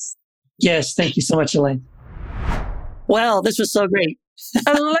 Thanks. Yes, thank you so much, Elaine. Well, this was so great.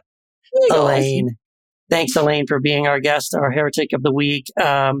 Elaine. Thanks, Elaine, for being our guest, our Heretic of the Week.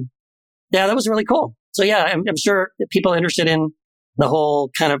 Yeah, that was really cool. So yeah, I'm sure that people interested in the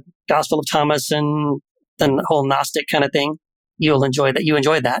whole kind of Gospel of Thomas and the whole Gnostic kind of thing, you'll enjoy that. You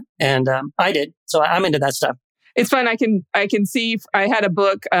enjoyed that. And I did. So I'm into that stuff. It's fun. I can see, I had a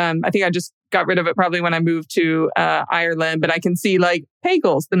book. I think I just got rid of it probably when I moved to Ireland, but I can see like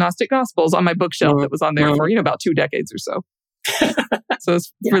Hegel's, the Gnostic Gospels on my bookshelf that was on there for, about 2 decades or so. So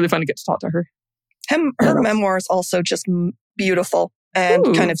it's really fun to get to talk to her. Her memoir is also just beautiful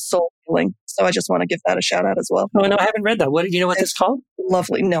and kind of soul healing. So I just want to give that a shout out as well. Oh, no, I haven't read that. What do you know what it's called?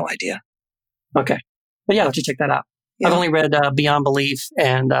 Lovely. No idea. Okay. But yeah, I'll have to check that out. Yeah. I've only read Beyond Belief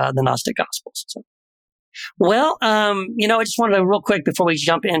and the Gnostic Gospels. So. Well, I just wanted to real quick before we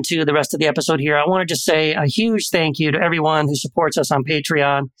jump into the rest of the episode here, I want to just say a huge thank you to everyone who supports us on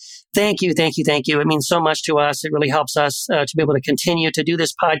Patreon. Thank you, thank you, thank you. It means so much to us. It really helps us to be able to continue to do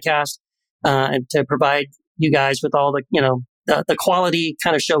this podcast and to provide you guys with all the quality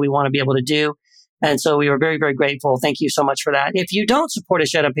kind of show we want to be able to do. And so we are very, very grateful. Thank you so much for that. If you don't support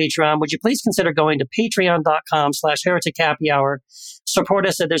us yet on Patreon, would you please consider going to patreon.com/heretichappyhour. Support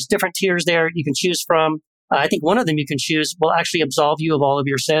us. There's different tiers there you can choose from. I think one of them you can choose will actually absolve you of all of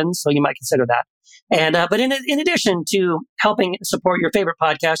your sins. So you might consider that. And, but in addition to helping support your favorite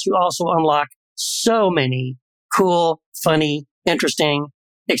podcast, you also unlock so many cool, funny, interesting,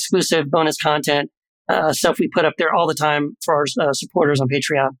 exclusive bonus content. Stuff we put up there all the time for our supporters on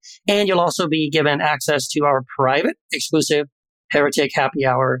Patreon. And you'll also be given access to our private, exclusive Heretic Happy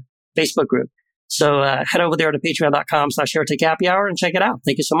Hour Facebook group. So head over there to patreon.com/Heretic Happy Hour and check it out.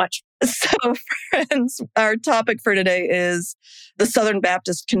 Thank you so much. So, friends, our topic for today is the Southern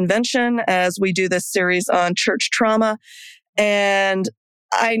Baptist Convention as we do this series on church trauma. And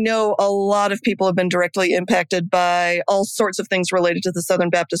I know a lot of people have been directly impacted by all sorts of things related to the Southern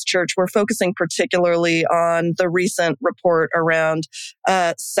Baptist Church. We're focusing particularly on the recent report around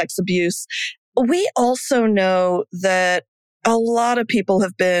sex abuse. We also know that a lot of people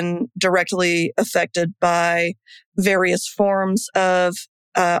have been directly affected by various forms of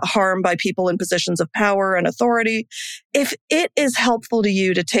harm by people in positions of power and authority. If it is helpful to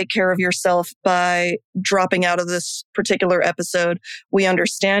you to take care of yourself by dropping out of this particular episode, we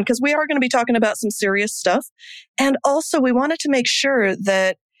understand, because we are going to be talking about some serious stuff. And also, we wanted to make sure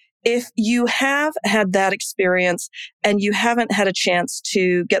that if you have had that experience and you haven't had a chance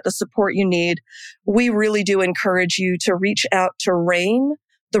to get the support you need, we really do encourage you to reach out to RAINN,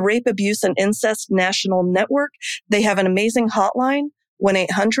 the Rape, Abuse, and Incest National Network. They have an amazing hotline,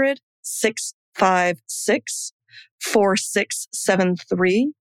 1-800-656-4673.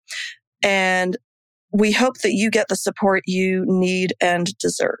 And we hope that you get the support you need and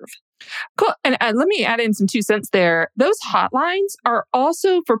deserve. Cool. And let me add in some 2 cents there. Those hotlines are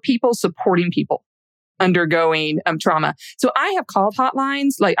also for people supporting people undergoing trauma. So I have called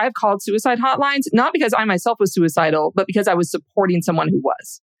hotlines, like I've called suicide hotlines, not because I myself was suicidal, but because I was supporting someone who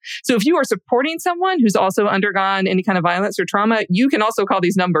was. So if you are supporting someone who's also undergone any kind of violence or trauma, you can also call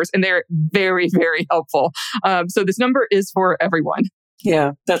these numbers, and they're very, very helpful. So this number is for everyone.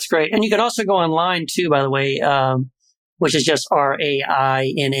 Yeah, that's great. And you can also go online too, by the way, which is just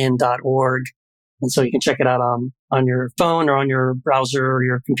rainn.org. And so you can check it out on your phone or on your browser or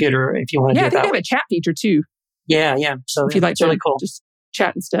your computer if you want to do it. I think they have a chat feature too. Yeah. So if you'd like it's really cool. Just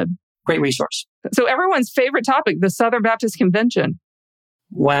chat instead. Great resource. So everyone's favorite topic, the Southern Baptist Convention.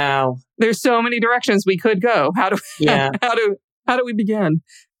 Wow. There's so many directions we could go. How do we begin?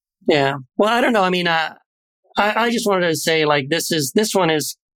 Yeah. Well, I don't know. I mean, I just wanted to say, like, this one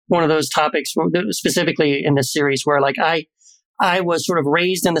is one of those topics specifically in this series where, like, I was sort of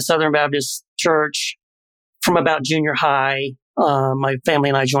raised in the Southern Baptist Church from about junior high My family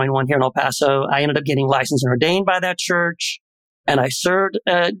and I joined one here in El Paso. I ended up getting licensed and ordained by that church. And I served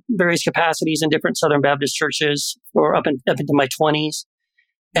at various capacities in different Southern Baptist churches for up into my 20s.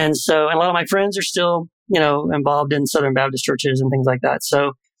 And so, and a lot of my friends are still, involved in Southern Baptist churches and things like that.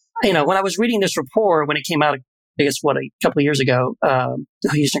 So, when I was reading this report, when it came out, I guess, a couple of years ago,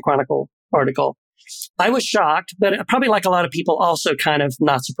 the Houston Chronicle article, I was shocked, but probably like a lot of people also kind of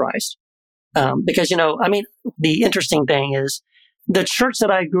not surprised. Because, the interesting thing is the church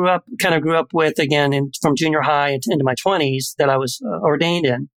that I grew up with again from junior high into my 20s that I was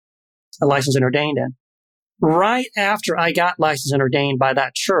licensed and ordained in. Right after I got licensed and ordained by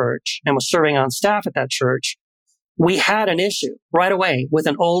that church and was serving on staff at that church, we had an issue right away with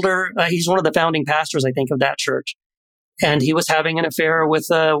an older, he's one of the founding pastors, I think, of that church. And he was having an affair with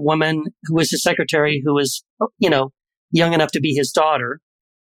a woman who was his secretary, who was, young enough to be his daughter,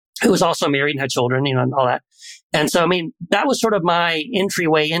 who was also married and had children, and all that. And so, that was sort of my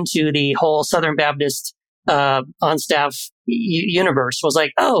entryway into the whole Southern Baptist on staff universe. Was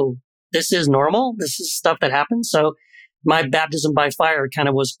like, oh, this is normal. This is stuff that happens. So my baptism by fire kind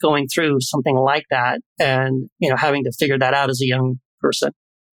of was going through something like that and, having to figure that out as a young person.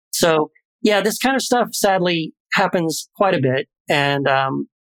 So yeah, this kind of stuff sadly happens quite a bit. And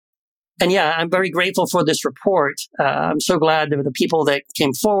yeah, I'm very grateful for this report. I'm so glad there were the people that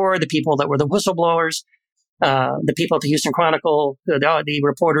came forward, the people that were the whistleblowers, the people at the Houston Chronicle, the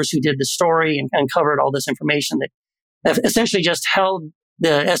reporters who did the story and covered all this information that essentially just held the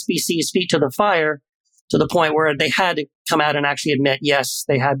SBC's feet to the fire to the point where they had to come out and actually admit, yes,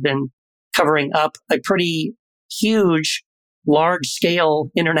 they had been covering up a pretty huge, large-scale,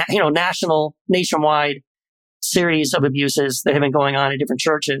 nationwide series of abuses that have been going on in different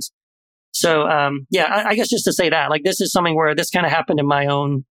churches. So, I guess just to say that, this is something where this kind of happened in my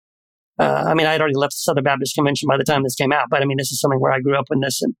own, I'd already left the Southern Baptist Convention by the time this came out, but this is something where I grew up in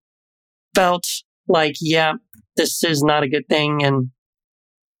this and felt like, yeah, this is not a good thing. And,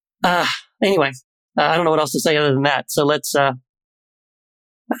 anyway, I don't know what else to say other than that. So let's,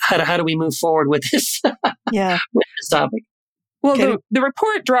 how do we move forward with this, with this topic? Well, the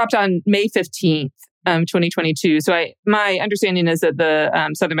report dropped on May 15th. 2022. So my understanding is that the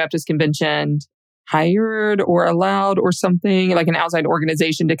Southern Baptist Convention hired or allowed or something like an outside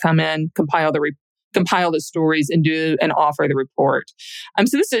organization to come in, compile the stories and offer the report.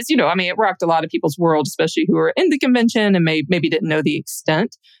 So this is, it rocked a lot of people's world, especially who were in the convention and maybe didn't know the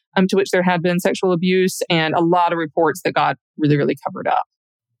extent to which there had been sexual abuse, and a lot of reports that got really, really covered up.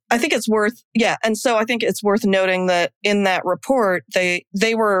 I think it's worth noting that in that report, they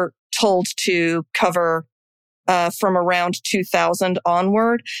were told to cover from around 2000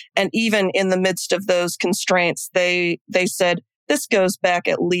 onward. And even in the midst of those constraints, they said this goes back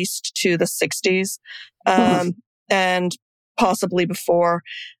at least to the 60s and possibly before.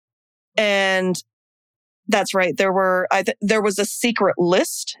 And that's right. There was a secret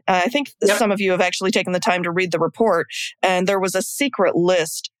list. I think some of you have actually taken the time to read the report. And there was a secret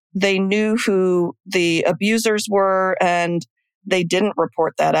list. They knew who the abusers were, and they didn't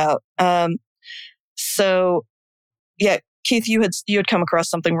report that out. So, yeah, Keith, you had come across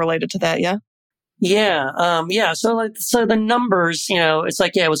something related to that, yeah? Yeah. So the numbers, it's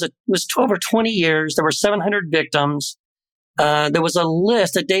like, it was over 20 years. There were 700 victims. There was a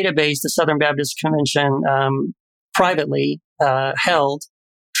list, a database, the Southern Baptist Convention, privately, held,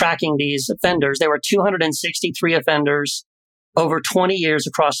 tracking these offenders. There were 263 offenders over 20 years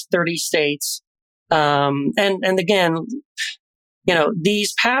across 30 states. And again,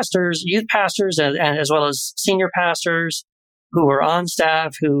 these pastors, youth pastors, and as well as senior pastors who were on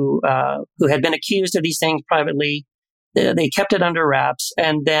staff, who had been accused of these things privately, they kept it under wraps.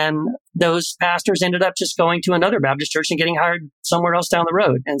 And then those pastors ended up just going to another Baptist church and getting hired somewhere else down the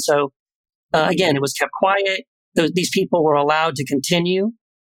road. And so, again, it was kept quiet. These people were allowed to continue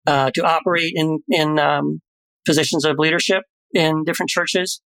to operate in positions of leadership in different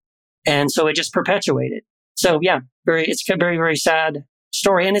churches. And so it just perpetuated. So yeah, it's a very, very sad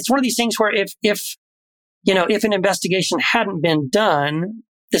story. And it's one of these things where if an investigation hadn't been done,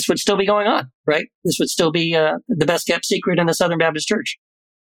 this would still be going on, right? This would still be the best kept secret in the Southern Baptist Church.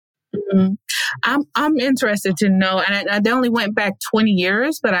 Mm-hmm. I'm interested to know, and I only went back 20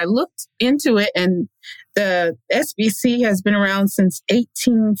 years, but I looked into it, and the SBC has been around since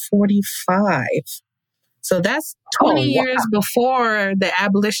 1845. So that's 20 years before the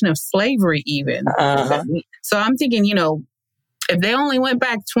abolition of slavery even. So I'm thinking, if they only went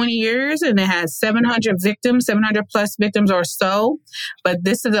back 20 years and it has 700 plus victims or so, but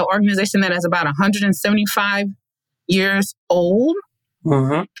this is an organization that is about 175 years old.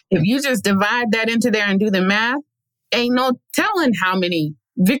 If you just divide that into there and do the math, ain't no telling how many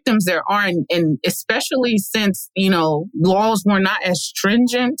victims there are, and especially since, laws were not as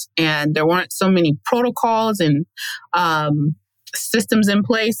stringent and there weren't so many protocols and systems in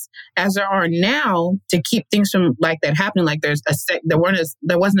place as there are now to keep things from like that happening. Like there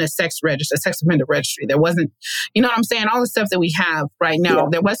wasn't a sex offender registry. There wasn't, you know what I'm saying? All the stuff that we have right now,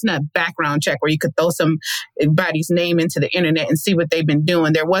 there wasn't a background check where you could throw somebody's name into the internet and see what they've been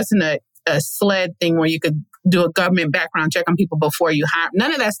doing. There wasn't a SLED thing where you could do a government background check on people before you hire.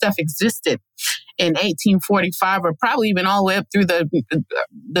 None of that stuff existed in 1845 or probably even all the way up through the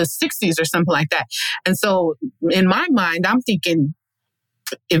 60s or something like that. And so in my mind, I'm thinking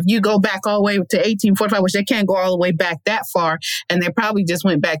if you go back all the way to 1845, which they can't go all the way back that far, and they probably just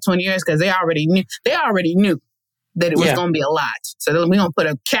went back 20 years because they already knew that it was going to be a lot. So we're going to put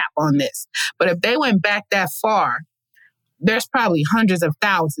a cap on this. But if they went back that far, there's probably hundreds of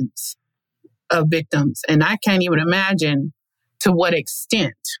thousands of victims. And I can't even imagine to what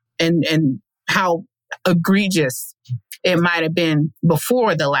extent and how egregious it might have been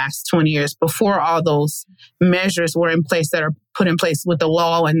before the last 20 years, before all those measures were in place that are put in place with the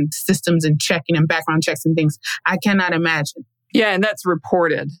law and systems and checking and background checks and things. I cannot imagine. Yeah, and that's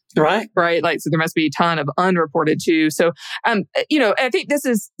reported. Right. Like, so there must be a ton of unreported too. So, I think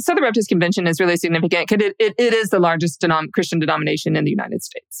Southern Baptist Convention is really significant because it is the largest Christian denomination in the United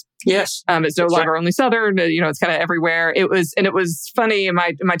States. Yes. It's no longer only Southern, it's kind of everywhere. It was funny in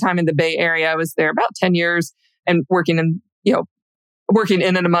my time in the Bay Area. I was there about 10 years and working in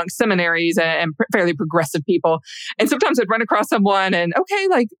and amongst seminaries and fairly progressive people. And sometimes I'd run across someone and, okay,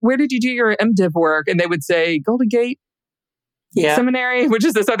 like, where did you do your MDiv work? And they would say, Golden Gate Seminary, which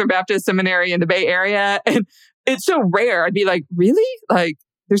is the Southern Baptist Seminary in the Bay Area. And it's so rare. I'd be like, really? Like,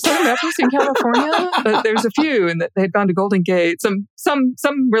 there's Southern Baptists in California, but there's a few, and they had gone to Golden Gate.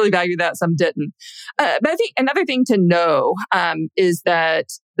 Some really value that, some didn't. But I think another thing to know is that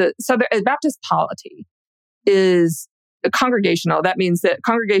the Southern Baptist polity is congregational. That means that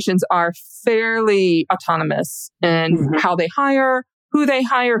congregations are fairly autonomous in how they hire, who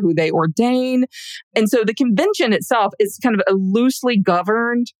they ordain. And so the convention itself is kind of a loosely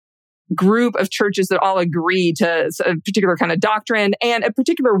governed group of churches that all agree to a particular kind of doctrine and a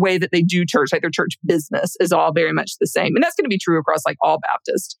particular way that they do church, like their church business is all very much the same. And that's going to be true across like all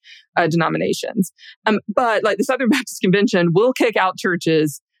Baptist denominations. But like the Southern Baptist Convention will kick out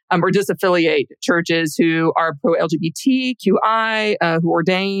churches or disaffiliate churches who are pro-LGBTQI, who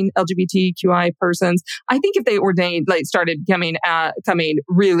ordain LGBTQI persons. I think if they started coming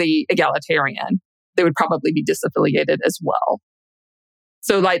really egalitarian, they would probably be disaffiliated as well.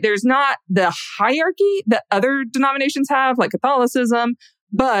 So like there's not the hierarchy that other denominations have, like Catholicism,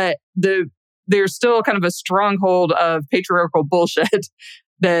 but there's still kind of a stronghold of patriarchal bullshit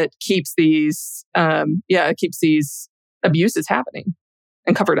that keeps these abuses happening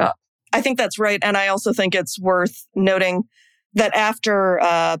and covered up. I think that's right. And I also think it's worth noting that after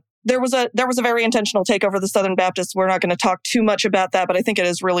there was a very intentional takeover of the Southern Baptists. We're not going to talk too much about that, but I think it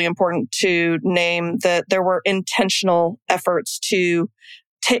is really important to name that there were intentional efforts to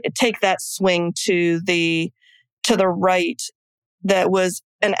take that swing to the right. That was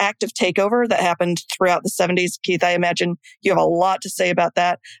an active takeover that happened throughout the 70s. Keith, I imagine you have a lot to say about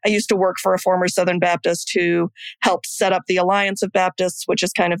that. I used to work for a former Southern Baptist who helped set up the Alliance of Baptists, which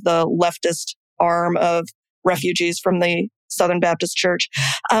is kind of the leftist arm of refugees from the Southern Baptist Church.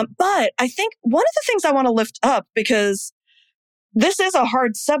 But I think one of the things I want to lift up, because this is a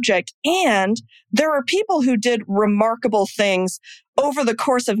hard subject, and there are people who did remarkable things over the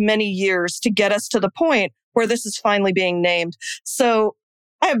course of many years to get us to the point where this is finally being named. So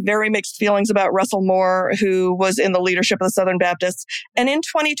I have very mixed feelings about Russell Moore, who was in the leadership of the Southern Baptists. And in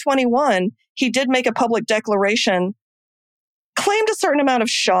 2021, he did make a public declaration, claimed a certain amount of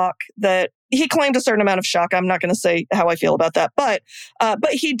shock. I'm not going to say how I feel about that, but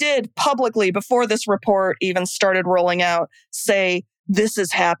he did publicly, before this report even started rolling out, say, this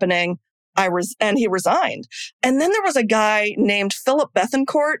is happening. And he resigned. And then there was a guy named Philip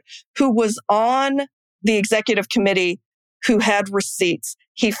Bethencourt who was on the executive committee who had receipts.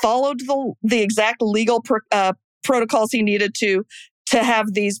 He followed the exact legal protocols he needed to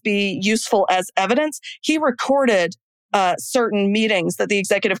have these be useful as evidence. He recorded certain meetings that the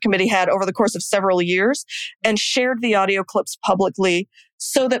executive committee had over the course of several years and shared the audio clips publicly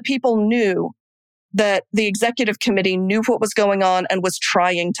so that people knew that the executive committee knew what was going on and was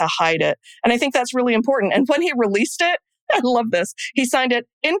trying to hide it. And I think that's really important. And when he released it, I love this. He signed it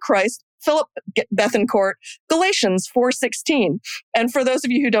in Christ, Philip Bethencourt, Galatians 4:16. And for those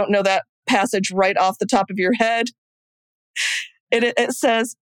of you who don't know that passage right off the top of your head, it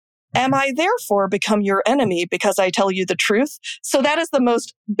says, Am I therefore become your enemy because I tell you the truth? So that is the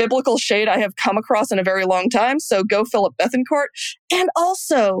most biblical shade I have come across in a very long time. So go Philip Bethancourt. And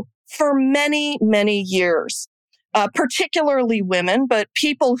also for many, many years, particularly women, but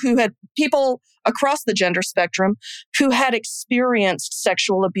people across the gender spectrum who had experienced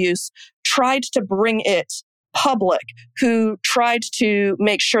sexual abuse tried to bring it public, who tried to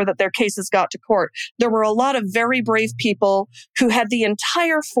make sure that their cases got to court. There were a lot of very brave people who had the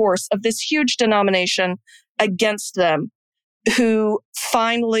entire force of this huge denomination against them, who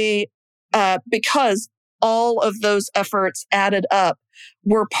finally, because all of those efforts added up,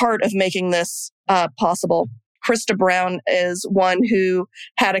 were part of making this possible. Krista Brown is one who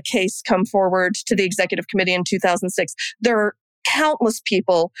had a case come forward to the executive committee in 2006. There are countless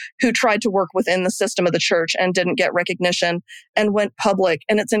people who tried to work within the system of the church and didn't get recognition and went public.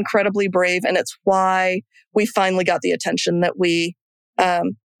 And it's incredibly brave. And it's why we finally got the attention that we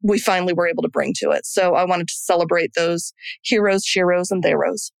finally were able to bring to it. So I wanted to celebrate those heroes, sheroes, and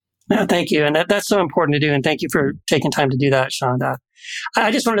theros. No, thank you. And that's so important to do. And thank you for taking time to do that, Shonda. I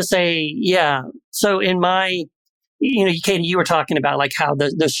just wanted to say, yeah. So in my, Katie, you were talking about like how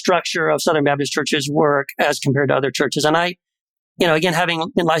the structure of Southern Baptist churches work as compared to other churches. And I, again, having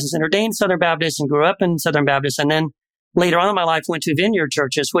been licensed and ordained Southern Baptist and grew up in Southern Baptist, and then later on in my life went to Vineyard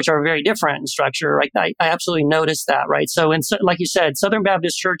churches, which are very different in structure. Right? I absolutely noticed that. Right. So, like you said, Southern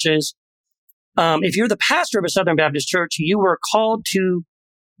Baptist churches, if you're the pastor of a Southern Baptist church, you were called to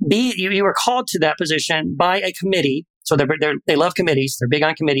that position by a committee. So they love committees. They're big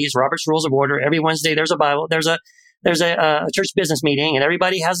on committees. Robert's Rules of Order. Every Wednesday there's a Bible. There's a church business meeting, and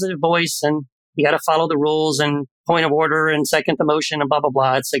everybody has a voice, and you got to follow the rules and point of order and second the motion and blah, blah,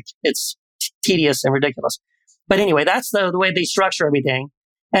 blah. It's tedious and ridiculous. But anyway, that's the way they structure everything.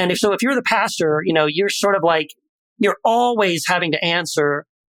 And if you're the pastor, you're sort of like, you're always having to answer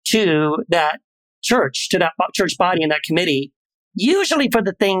to that church, to that church body and that committee, usually for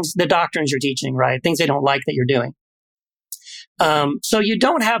the doctrines you're teaching, right? Things they don't like that you're doing. So you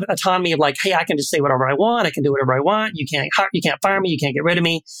don't have autonomy of like, hey, I can just say whatever I want. I can do whatever I want. You can't fire me. You can't get rid of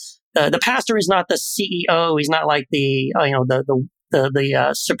me. The pastor is not the CEO. He's not like the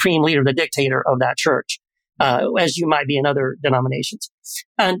supreme leader, the dictator of that church, as you might be in other denominations.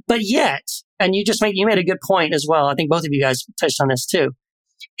 But yet, and you made a good point as well. I think both of you guys touched on this too.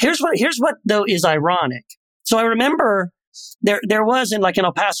 Here's what though is ironic. So I remember there was in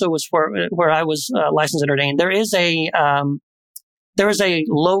El Paso was where I was licensed and ordained. There is a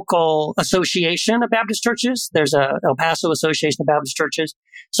local association of Baptist churches. There's a El Paso Association of Baptist Churches.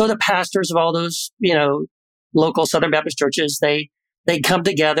 So the pastors of all those, local Southern Baptist churches, they come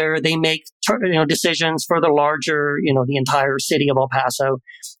together, they make, decisions for the larger, the entire city of El Paso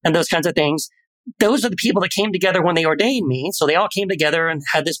and those kinds of things. Those are the people that came together when they ordained me. So they all came together and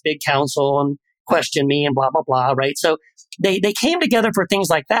had this big council and questioned me and blah, blah, blah, right? So they came together for things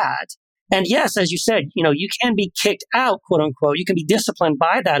like that. And yes, as you said, you can be kicked out, quote unquote. You can be disciplined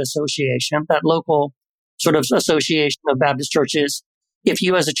by that association, that local sort of association of Baptist churches, if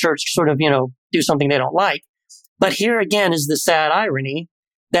you as a church sort of, do something they don't like. But here again is the sad irony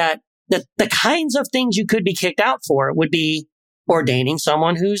that the kinds of things you could be kicked out for would be ordaining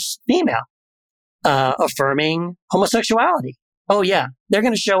someone who's female, affirming homosexuality. Oh yeah, they're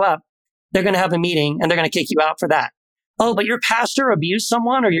going to show up. They're going to have a meeting and they're going to kick you out for that. Oh, but your pastor abused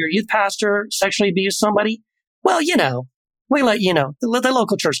someone or your youth pastor sexually abused somebody? Well, we let the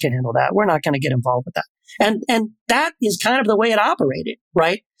local church can handle that. We're not going to get involved with that. And that is kind of the way it operated,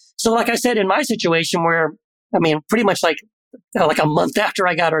 right? So like I said, in my situation where, pretty much like a month after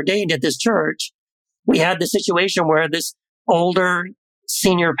I got ordained at this church, we had the situation where this older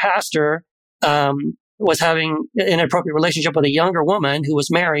senior pastor was having an inappropriate relationship with a younger woman who was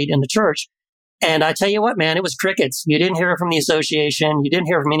married in the church. And I tell you what, man, it was crickets. You didn't hear from the association. You didn't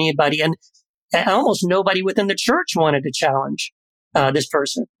hear from anybody. And almost nobody within the church wanted to challenge this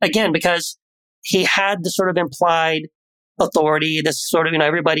person. Again, because he had the sort of implied authority, this sort of,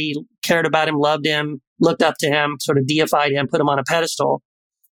 everybody cared about him, loved him, looked up to him, sort of deified him, put him on a pedestal.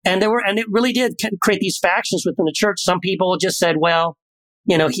 And it really did create these factions within the church. Some people just said, well,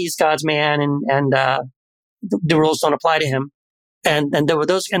 he's God's man and the rules don't apply to him. And there were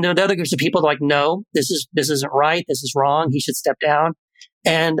the other groups of people like, no, this isn't right. This is wrong. He should step down.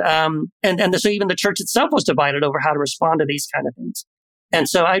 And so even the church itself was divided over how to respond to these kind of things. And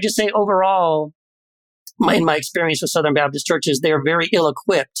so I just say overall, in my experience with Southern Baptist churches, they're very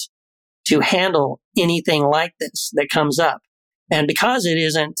ill-equipped to handle anything like this that comes up. And because it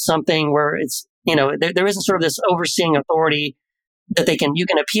isn't something where it's, there isn't sort of this overseeing authority that you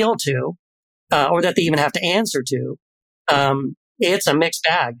can appeal to, or that they even have to answer to. it's a mixed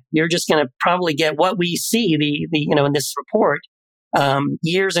bag. You're just going to probably get what we see, in this report,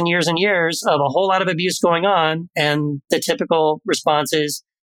 years and years and years of a whole lot of abuse going on. And the typical response is,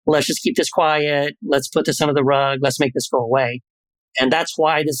 let's just keep this quiet. Let's put this under the rug. Let's make this go away. And that's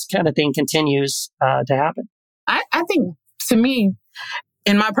why this kind of thing continues to happen. I think, to me,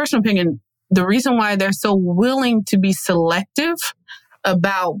 in my personal opinion, the reason why they're so willing to be selective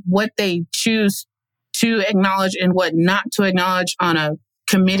about what they choose to acknowledge and what not to acknowledge on a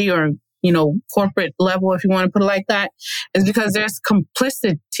committee or, corporate level, if you want to put it like that, is because there's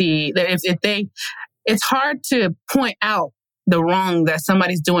complicity. It's hard to point out the wrong that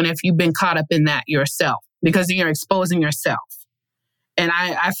somebody's doing if you've been caught up in that yourself, because you're exposing yourself. And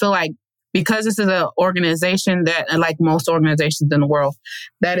I feel like because this is an organization that, like most organizations in the world,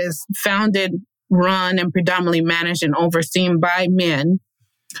 that is founded, run, and predominantly managed and overseen by men,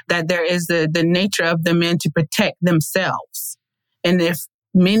 that there is the nature of the men to protect themselves. And if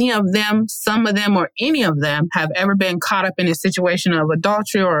many of them, some of them, or any of them have ever been caught up in a situation of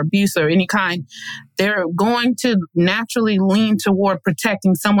adultery or abuse or any kind, they're going to naturally lean toward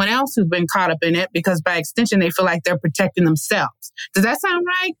protecting someone else who's been caught up in it, because by extension, they feel like they're protecting themselves. Does that sound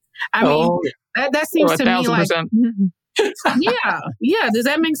right? I mean, that seems to me like, yeah. Does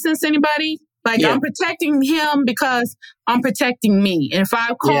that make sense to anybody? Like, I'm protecting him because I'm protecting me. And if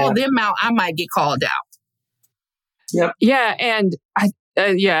I call them out, I might get called out. Yep. Yeah. And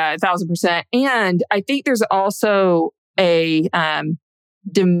 1,000%. And I think there's also a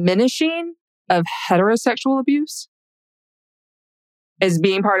diminishing of heterosexual abuse as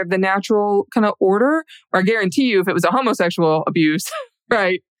being part of the natural kind of order. Or I guarantee you, if it was a homosexual abuse,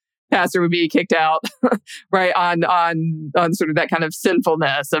 right, pastor would be kicked out, right, on sort of that kind of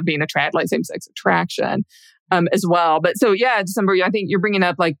sinfulness of being attracted, like same-sex attraction as well. But so, December, I think you're bringing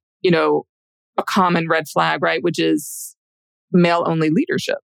up like, a common red flag, right, which is male-only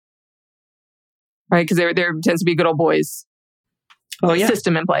leadership, right? Because there tends to be good old boys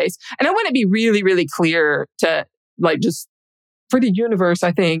system in place. And I want to be really, really clear to, like, just for the universe,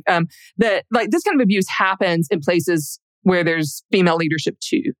 I think, that like this kind of abuse happens in places where there's female leadership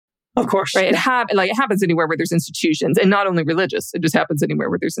too. Of course. Right. It happens anywhere where there's institutions, and not only religious. It just happens anywhere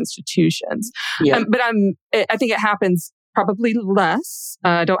where there's institutions. Yeah. But I think it happens probably less.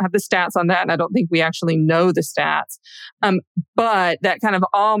 I don't have the stats on that, and I don't think we actually know the stats. But that kind of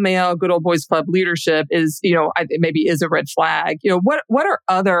all male good old boys club leadership is, it maybe is a red flag. What are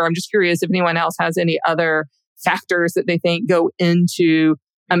other? I'm just curious if anyone else has any other factors that they think go into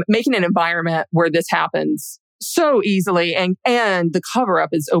making an environment where this happens so easily, and the cover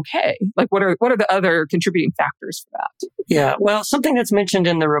up is okay. Like, what are the other contributing factors for that? Yeah, well, something that's mentioned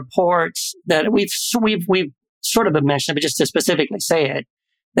in the reports that we've sort of mentioned, but just to specifically say it,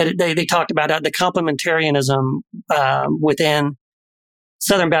 that they talked about the complementarianism within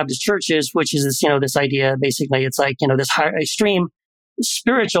Southern Baptist churches, which is this idea. Basically, it's like this extreme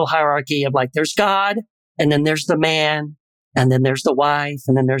spiritual hierarchy of like there's God, and then there's the man, and then there's the wife,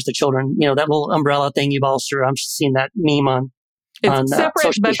 and then there's the children. That little umbrella thing you've all seen. I'm seeing that meme It's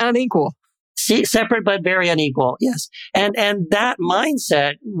separate but unequal. Separate but very unequal, yes. And that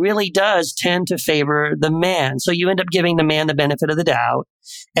mindset really does tend to favor the man. So you end up giving the man the benefit of the doubt.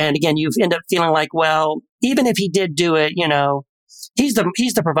 And again, you end up feeling like, well, even if he did do it, he's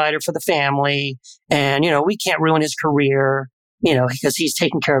the provider for the family, and we can't ruin his career, because he's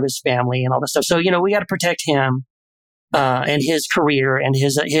taking care of his family and all this stuff. So we got to protect him. And his career and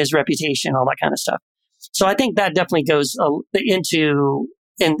his reputation, all that kind of stuff. So I think that definitely goes into,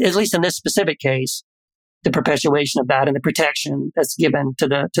 at least in this specific case, the perpetuation of that and the protection that's given to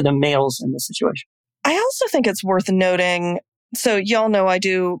the males in this situation. I also think it's worth noting. So y'all know I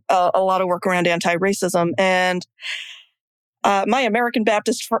do a lot of work around anti-racism, and my American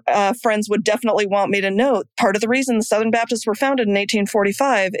Baptist friends would definitely want me to note part of the reason the Southern Baptists were founded in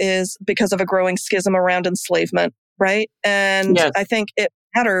 1845 is because of a growing schism around enslavement. Right. And yes. I think it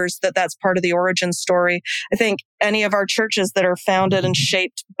matters that that's part of the origin story. I think any of our churches that are founded and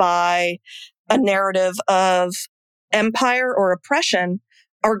shaped by a narrative of empire or oppression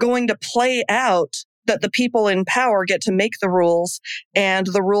are going to play out that the people in power get to make the rules, and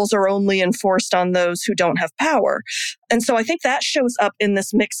the rules are only enforced on those who don't have power. And so I think that shows up in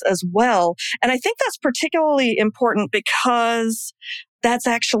this mix as well. And I think that's particularly important because that's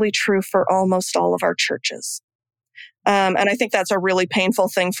actually true for almost all of our churches. And I think that's a really painful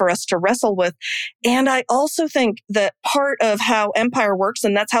thing for us to wrestle with. And I also think that part of how empire works,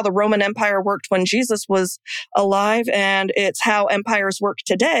 and that's how the Roman Empire worked when Jesus was alive, and it's how empires work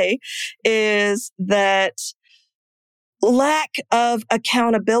today, is that lack of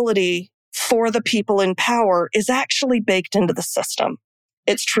accountability for the people in power is actually baked into the system.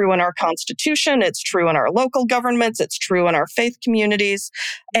 It's true in our Constitution. It's true in our local governments. It's true in our faith communities.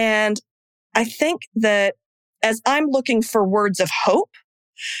 And I think that as I'm looking for words of hope,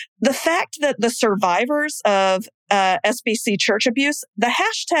 the fact that the survivors of SBC church abuse, the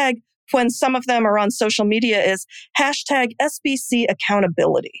hashtag when some of them are on social media is hashtag SBC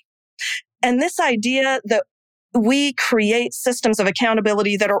accountability. And this idea that we create systems of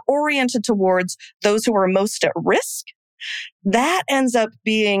accountability that are oriented towards those who are most at risk, that ends up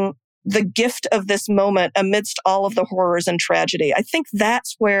being the gift of this moment amidst all of the horrors and tragedy. I think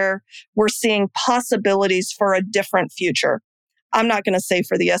that's where we're seeing possibilities for a different future. I'm not going to say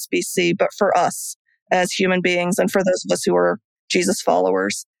for the SBC, but for us as human beings and for those of us who are Jesus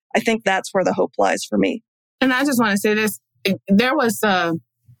followers. I think that's where the hope lies for me. And I just want to say this. There was,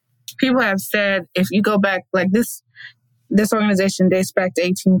 people have said, if you go back, like this organization dates back to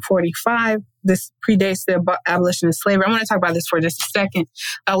 1845. This predates the abolition of slavery. I want to talk about this for just a second.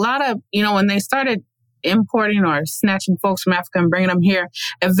 A lot of, when they started importing or snatching folks from Africa and bringing them here,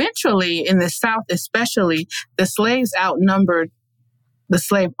 eventually in the South especially, the slaves outnumbered the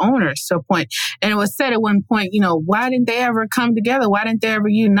slave owners to a point. And it was said at one point, why didn't they ever come together? Why didn't they ever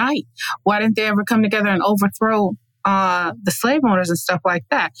unite? Why didn't they ever come together and overthrow the slave owners and stuff like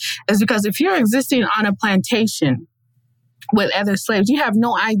that? It's because if you're existing on a plantation with other slaves, you have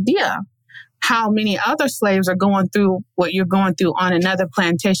no idea how many other slaves are going through what you're going through on another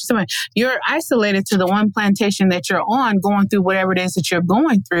plantation. So you're isolated to the one plantation that you're on, going through whatever it is that you're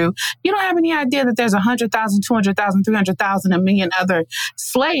going through. You don't have any idea that there's 100,000, 200,000, 300,000, a million other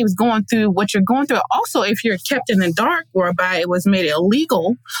slaves going through what you're going through. Also, if you're kept in the dark, whereby it was made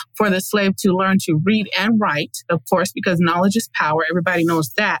illegal for the slave to learn to read and write, of course, because knowledge is power. Everybody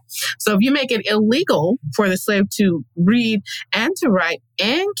knows that. So if you make it illegal for the slave to read and to write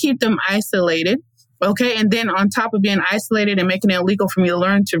and keep them isolated, okay, and then on top of being isolated and making it illegal for me to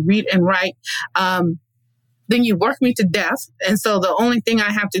learn to read and write, then you work me to death. And so the only thing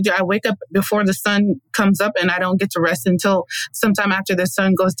I have to do, I wake up before the sun comes up and I don't get to rest until sometime after the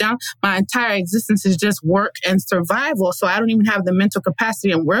sun goes down. My entire existence is just work and survival. So I don't even have the mental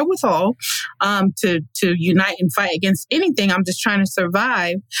capacity and wherewithal to unite and fight against anything. I'm just trying to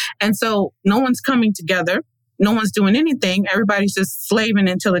survive. And so no one's coming together. No one's doing anything. Everybody's just slaving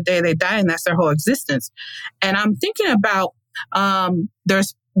until the day they die, and that's their whole existence. And I'm thinking about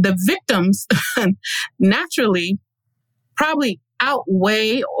there's the victims naturally probably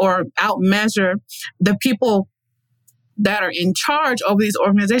outweigh or outmeasure the people that are in charge of these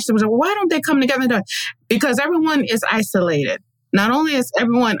organizations. Why don't they come together? Because everyone is isolated. Not only is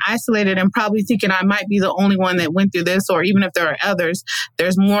everyone isolated and probably thinking I might be the only one that went through this, or even if there are others,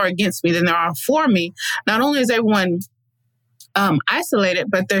 there's more against me than there are for me. Not only is everyone isolated,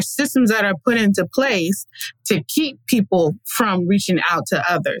 but there's systems that are put into place to keep people from reaching out to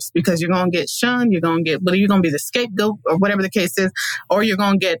others, because you're going to get shunned, you're going to be the scapegoat or whatever the case is, or you're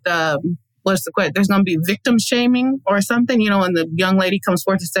going to get there's going to be victim shaming or something, and the young lady comes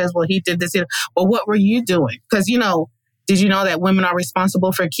forth and says, well, he did this. Well, what were you doing? Because, did you know that women are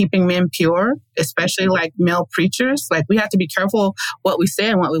responsible for keeping men pure, especially like male preachers? Like, we have to be careful what we say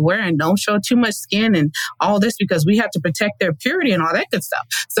and what we wear, and don't show too much skin and all this, because we have to protect their purity and all that good stuff.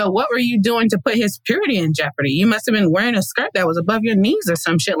 So what were you doing to put his purity in jeopardy? You must have been wearing a skirt that was above your knees or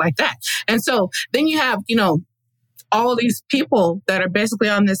some shit like that. And so then you have, all these people that are basically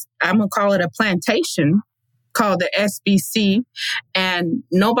on this, I'm going to call it a plantation, called the SBC, and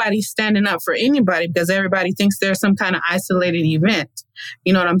nobody's standing up for anybody because everybody thinks there's some kind of isolated event.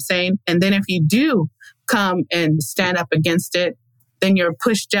 You know what I'm saying? And then if you do come and stand up against it, then you're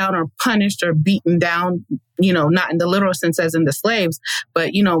pushed down or punished or beaten down, not in the literal sense as in the slaves,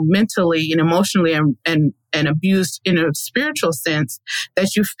 but, mentally and emotionally and abused in a spiritual sense,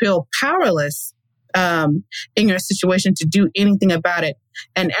 that you feel powerless in your situation to do anything about it.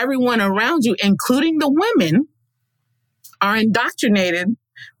 And everyone around you, including the women, are indoctrinated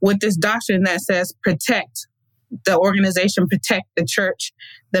with this doctrine that says protect the organization, protect the church,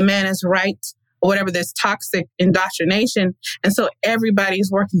 the man is right, or whatever, this toxic indoctrination. And so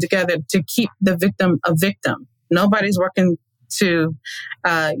everybody's working together to keep the victim a victim. Nobody's working to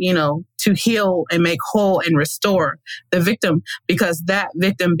heal and make whole and restore the victim, because that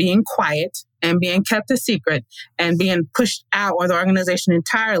victim being quiet and being kept a secret and being pushed out or the organization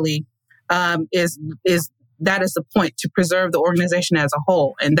entirely is the point, to preserve the organization as a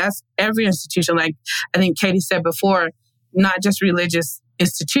whole. And that's every institution. Like I think Katie said before, not just religious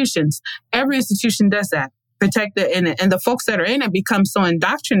institutions. Every institution does that. Protect and the folks that are in it become so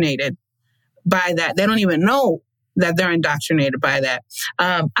indoctrinated by that, they don't even know that they're indoctrinated by that.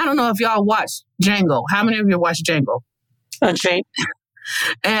 I don't know if y'all watched Django. How many of you watched Django? Unchained.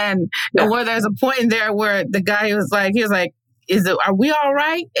 And where there's a point in there where the guy was like, are we all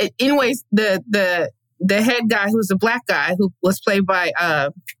right? Anyways, the head guy, who's a black guy, who was played by,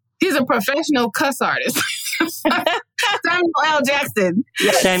 he's a professional cuss artist. Samuel L. Jackson.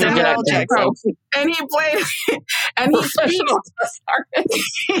 Yes, Samuel L. Jackson. And he played, and he speaks.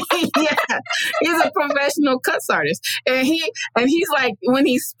 Yeah, he's a professional cuss artist. And he's like, when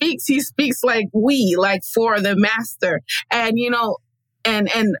he speaks like like for the master. And, you know, and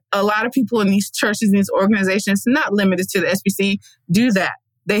a lot of people in these churches, in these organizations, not limited to the SBC, do that.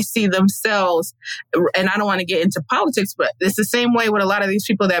 They see themselves, and I don't want to get into politics, but it's the same way with a lot of these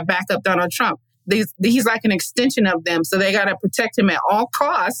people that back up Donald Trump. He's like an extension of them. So they got to protect him at all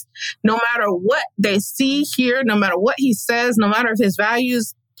costs, no matter what they see here, no matter what he says, no matter if his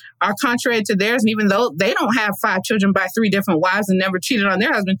values are contrary to theirs. And even though they don't have 5 children by 3 different wives and never cheated on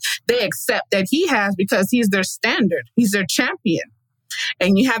their husband, they accept that he has because he's their standard. He's their champion.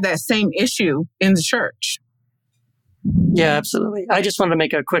 And you have that same issue in the church. Yeah, absolutely. I just wanted to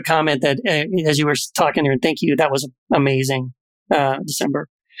make a quick comment that as you were talking here, and thank you, that was amazing, December.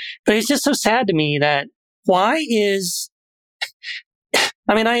 But it's just so sad to me that I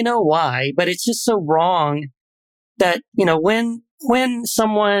know why, but it's just so wrong that, you know, when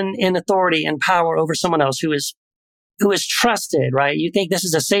someone in authority and power over someone else who is trusted, right? You think this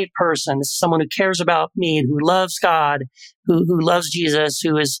is a safe person. This is someone who cares about me, who loves God, who loves Jesus,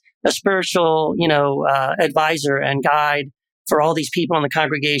 who is a spiritual, advisor and guide for all these people in the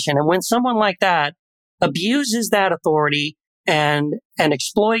congregation. And when someone like that abuses that authority and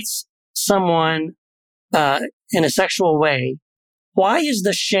exploits someone in a sexual way, why is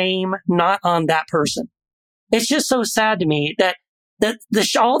the shame not on that person? It's just so sad to me that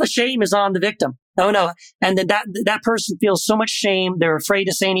all the shame is on the victim. Oh no. And then that person feels so much shame. They're afraid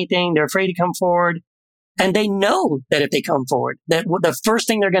to say anything. They're afraid to come forward. And they know that if they come forward, that the first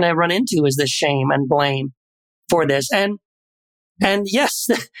thing they're going to run into is this shame and blame for this. And yes,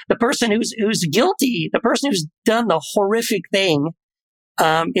 the person who's guilty, the person who's done the horrific thing,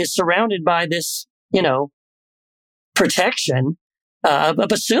 is surrounded by this, protection, of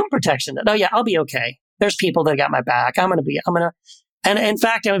assumed protection. Oh yeah, I'll be okay. There's people that got my back. And in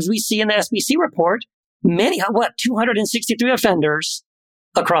fact, as we see in the SBC report, 263 offenders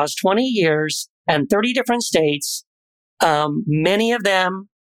across 20 years and 30 different states. Many of them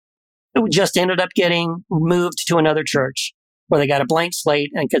just ended up getting moved to another church where they got a blank slate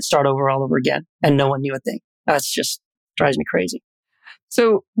and could start over all over again. And no one knew a thing. That's just drives me crazy.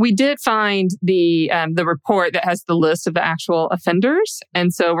 So we did find the report that has the list of the actual offenders,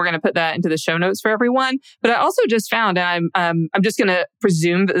 and so we're going to put that into the show notes for everyone. But I also just found, and I'm just going to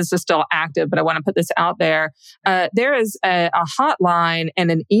presume that this is still active, but I want to put this out there. There is a hotline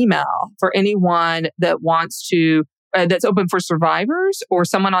and an email for anyone that wants to. That's open for survivors or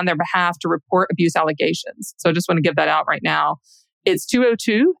someone on their behalf to report abuse allegations. So I just want to give that out right now. It's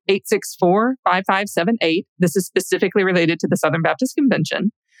 202-864-5578. This is specifically related to the Southern Baptist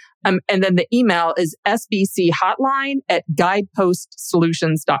Convention. And then the email is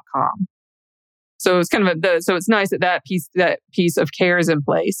sbchotline@guidepostsolutions.com. So it's kind of so it's nice that piece of care is in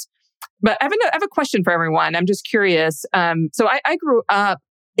place. But I have a question for everyone. I'm just curious. So I grew up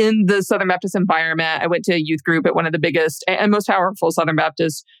in the Southern Baptist environment. I went to a youth group at one of the biggest and most powerful Southern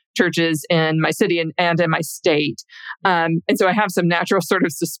Baptist churches in my city and in my state. And so I have some natural sort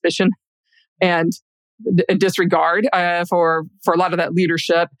of suspicion and disregard for a lot of that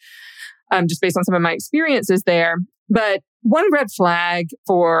leadership, just based on some of my experiences there. But one red flag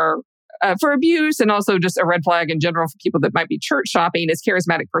for abuse, and also just a red flag in general for people that might be church shopping, is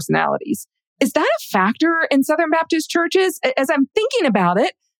charismatic personalities. Is that a factor in Southern Baptist churches? As I'm thinking about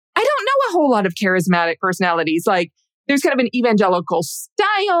it, I don't know a whole lot of charismatic personalities. Like, there's kind of an evangelical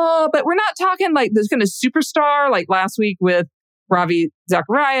style, but we're not talking like this kind of superstar like last week with Ravi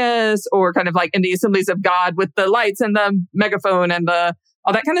Zacharias, or kind of like in the Assemblies of God with the lights and the megaphone and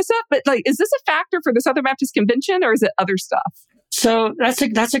all that kind of stuff. But like, is this a factor for the Southern Baptist Convention, or is it other stuff? So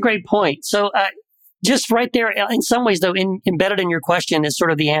that's a great point. So just right there, in some ways though, embedded in your question is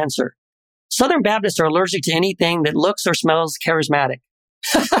sort of the answer. Southern Baptists are allergic to anything that looks or smells charismatic.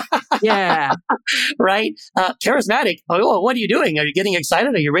 Yeah. Right? Charismatic. Oh, what are you doing? Are you getting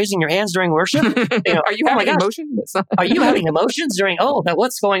excited? Are you raising your hands during worship? Are you having emotions? Are you having emotions during,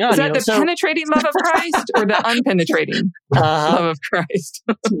 what's going on? Is that the penetrating love of Christ or the unpenetrating love of Christ?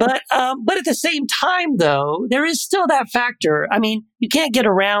 But at the same time, though, there is still that factor. I mean, you can't get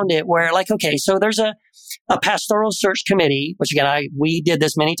around it where, like, okay, so there's a pastoral search committee, which again, we did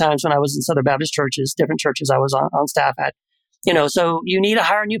this many times when I was in Southern Baptist churches, different churches I was on staff at. So you need to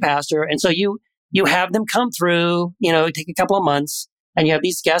hire a new pastor. And so you have them come through, take a couple of months, and you have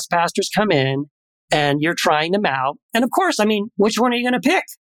these guest pastors come in and you're trying them out. And of course, which one are you going to pick?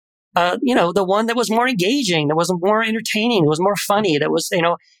 The one that was more engaging, that was more entertaining, that was more funny, that was,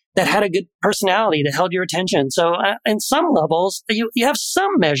 that had a good personality, that held your attention. So in some levels, you have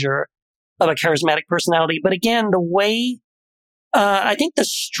some measure of a charismatic personality. But again, the way, I think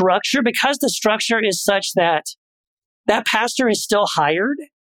because the structure is such that pastor is still hired,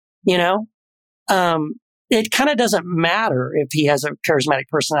 it kind of doesn't matter if he has a charismatic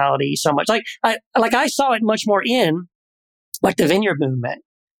personality so much. I saw it much more in like the Vineyard Movement.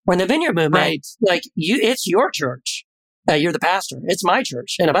 When the Vineyard Movement, right. It's your church. You're the pastor. It's my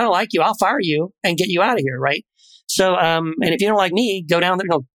church. And if I don't like you, I'll fire you and get you out of here. Right. So, and if you don't like me, go down there,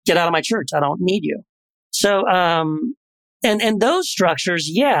 get out of my church. I don't need you. So, and those structures,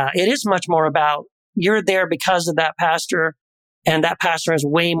 it is much more about you're there because of that pastor, and that pastor has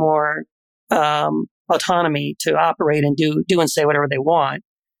way more, autonomy to operate and do and say whatever they want.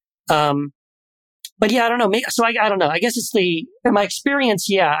 But I don't know. So I don't know. I guess it's in my experience,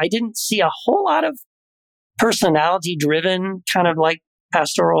 I didn't see a whole lot of personality driven kind of like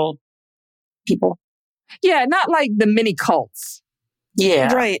pastoral people. Yeah, not like the mini cults.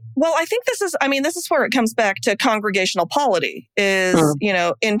 Yeah. Right. Well, I think this is where it comes back to congregational polity is,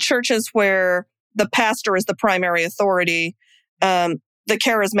 in churches where the pastor is the primary authority, the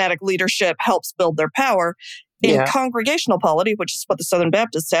charismatic leadership helps build their power. In congregational polity, which is what the Southern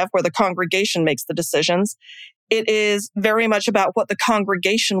Baptists have, where the congregation makes the decisions, it is very much about what the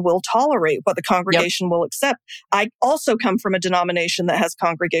congregation will tolerate, what the congregation will accept. I also come from a denomination that has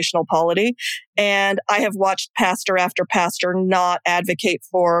congregational polity, and I have watched pastor after pastor not advocate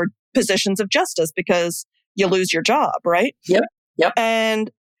for positions of justice because you lose your job, right? Yep.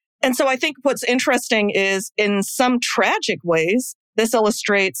 And so I think what's interesting is in some tragic ways, this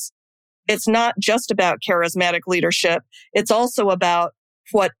illustrates it's not just about charismatic leadership. It's also about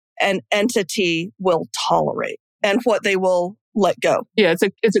what an entity will tolerate and what they will let go. Yeah,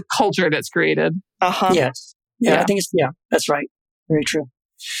 it's a culture that's created. Yes. Yeah, I think that's right. Very true.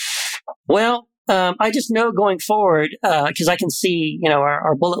 Well, I just know going forward, because I can see,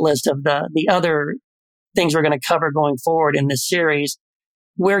 our bullet list of the other things we're going to cover going forward in this series.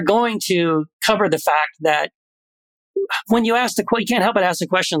 We're going to cover the fact that when you ask you can't help but ask the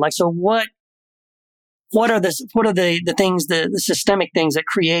question, like, so what are the things, the systemic things that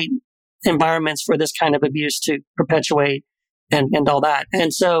create environments for this kind of abuse to perpetuate and all that.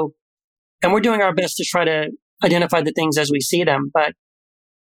 And we're doing our best to try to identify the things as we see them, but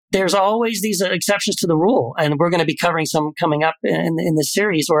there's always these exceptions to the rule. And we're going to be covering some coming up in this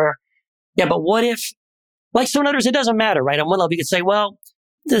series where, but what if, so in other words, it doesn't matter, right? On one level, you could say, well,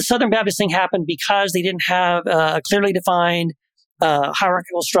 the Southern Baptist thing happened because they didn't have a clearly defined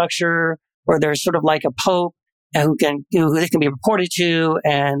hierarchical structure, where there's sort of like a pope who they can be reported to,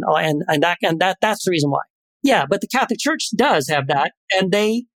 and that's the reason why. Yeah, but the Catholic Church does have that, and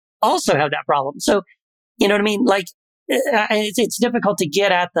they also have that problem. So, you know what I mean? Like, it's difficult to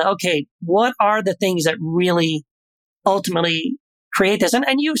get at what are the things that really ultimately create this? And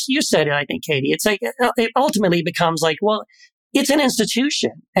you said it, I think, Katie. It's like it ultimately becomes like, well, it's an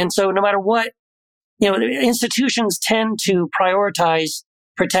institution. And so no matter what, institutions tend to prioritize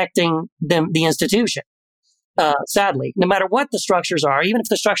protecting the institution. Sadly, no matter what the structures are, even if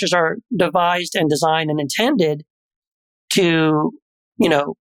the structures are devised and designed and intended to,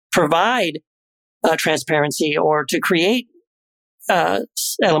 provide transparency or to create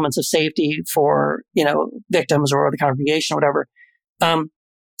elements of safety for, victims or the congregation or whatever,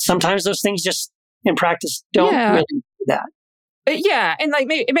 sometimes those things just in practice don't really do that. Yeah, and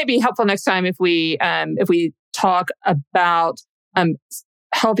it may be helpful next time if we talk about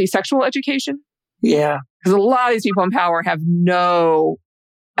healthy sexual education. Yeah, because a lot of these people in power have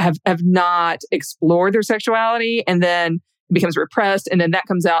not explored their sexuality, and then it becomes repressed, and then that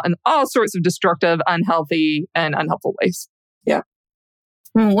comes out in all sorts of destructive, unhealthy, and unhelpful ways. Yeah.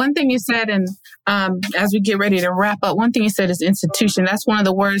 One thing you said, and as we get ready to wrap up, one thing you said is institution. That's one of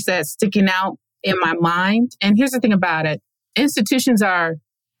the words that's sticking out in my mind. And here's the thing about it. Institutions are,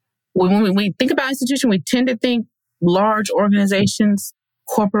 when we think about institution, we tend to think large organizations,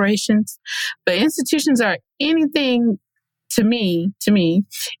 corporations, but institutions are anything, to me,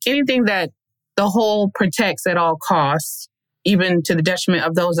 anything that the whole protects at all costs, even to the detriment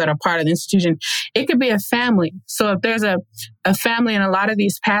of those that are part of the institution. It could be a family. So if there's a family, and a lot of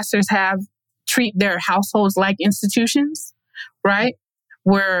these pastors treat their households like institutions, right?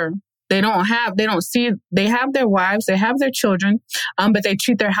 Where They have their wives, they have their children, but they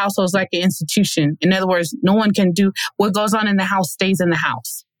treat their households like an institution. In other words, no one can do what goes on in the house stays in the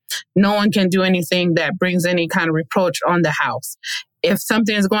house. No one can do anything that brings any kind of reproach on the house. If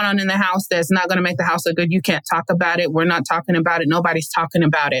something is going on in the house that's not going to make the house look good, you can't talk about it. We're not talking about it. Nobody's talking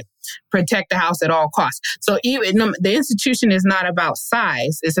about it. Protect the house at all costs. So the institution is not about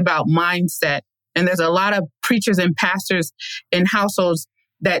size. It's about mindset. And there's a lot of preachers and pastors in households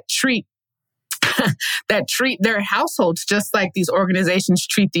that treat their households just like these organizations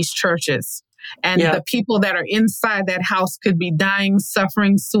treat these churches. And the people that are inside that house could be dying,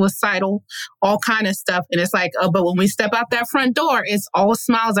 suffering, suicidal, all kind of stuff. And it's like, but when we step out that front door, it's all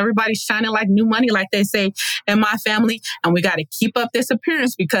smiles. Everybody's shining like new money, like they say in my family. And we got to keep up this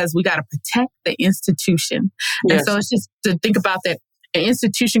appearance because we got to protect the institution. Yes. And so it's just to think about that. An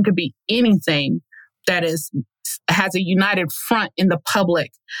institution could be anything that has a united front in the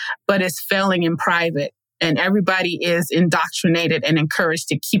public, but is failing in private. And everybody is indoctrinated and encouraged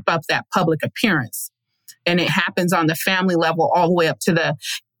to keep up that public appearance. And it happens on the family level all the way up to the,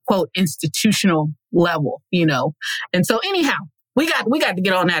 quote, institutional level, And so anyhow, we got to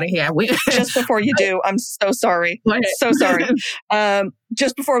get on out of here. Just before you do, I'm so sorry. So sorry.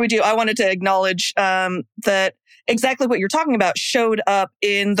 Just before we do, I wanted to acknowledge that exactly what you're talking about showed up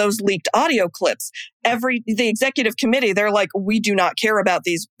in those leaked audio clips. The executive committee, they're like, we do not care about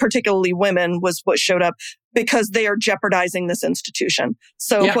these, particularly women, was what showed up because they are jeopardizing this institution.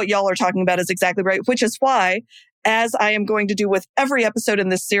 So what y'all are talking about is exactly right, which is why, as I am going to do with every episode in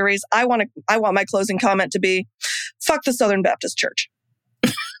this series, I want my closing comment to be, fuck the Southern Baptist Church.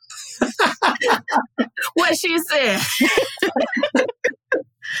 What she said.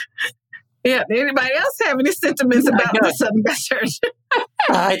 Yeah. Anybody else have any sentiments about the Southern Baptist Church?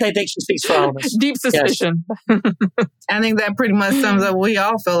 I think she speaks for all of us. Deep suspicion. Yes. I think that pretty much sums up what we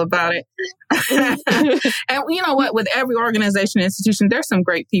all feel about it. And you know what? With every organization and institution, there's some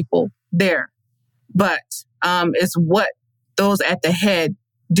great people there. But it's what those at the head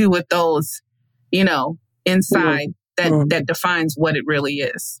do with those, inside that defines what it really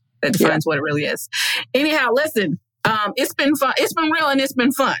is. That defines what it really is. Anyhow, listen. It's been fun. It's been real and it's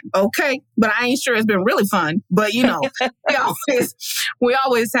been fun. Okay. But I ain't sure it's been really fun. But we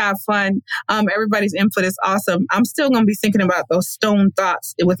always have fun. Everybody's input is awesome. I'm still going to be thinking about those stone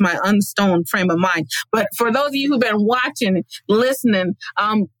thoughts with my unstoned frame of mind. But for those of you who've been watching, listening,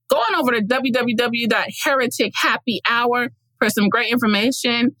 go on over to www.heretichappyhour for some great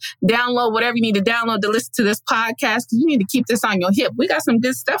information. Download whatever you need to download to listen to this podcast because you need to keep this on your hip. We got some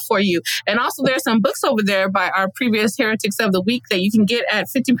good stuff for you. And also there's some books over there by our previous Heretics of the Week that you can get at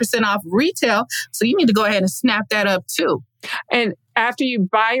 15% off retail. So you need to go ahead and snap that up too. And after you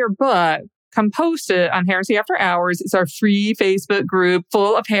buy your book, come post it on Heresy After Hours. It's our free Facebook group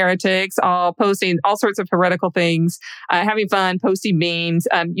full of heretics, all posting all sorts of heretical things, having fun, posting memes.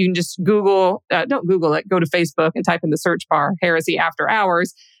 You can just don't Google it, go to Facebook and type in the search bar, Heresy After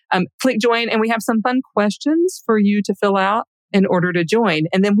Hours. Click join, and we have some fun questions for you to fill out in order to join.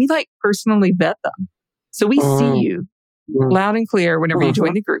 And then we personally vet them. So we see you loud and clear whenever you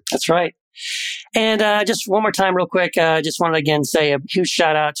join the group. That's right. And just one more time real quick, just wanted to again say a huge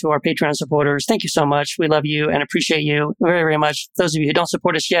shout out to our Patreon supporters. Thank you so much. We love you and appreciate you very, very much. Those of you who don't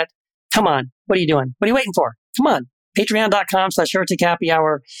support us yet, come on. What are you doing? What are you waiting for? Come on.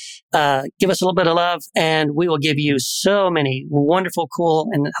 Patreon.com/heretichappyhour. Give us a little bit of love and we will give you so many wonderful, cool,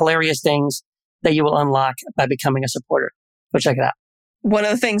 and hilarious things that you will unlock by becoming a supporter. Go check it out. One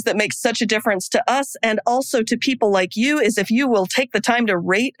of the things that makes such a difference to us and also to people like you is if you will take the time to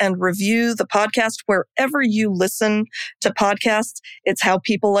rate and review the podcast wherever you listen to podcasts. It's how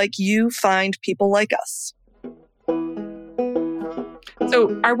people like you find people like us.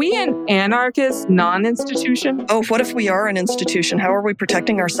 So are we an anarchist non-institution? Oh, what if we are an institution? How are we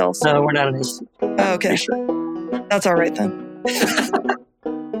protecting ourselves? No, we're not an institution. Oh, okay. Sure. That's all right then.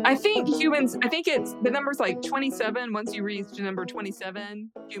 I think it's the number's 27. Once you reach number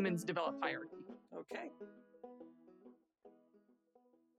 27, humans develop hierarchy. Okay.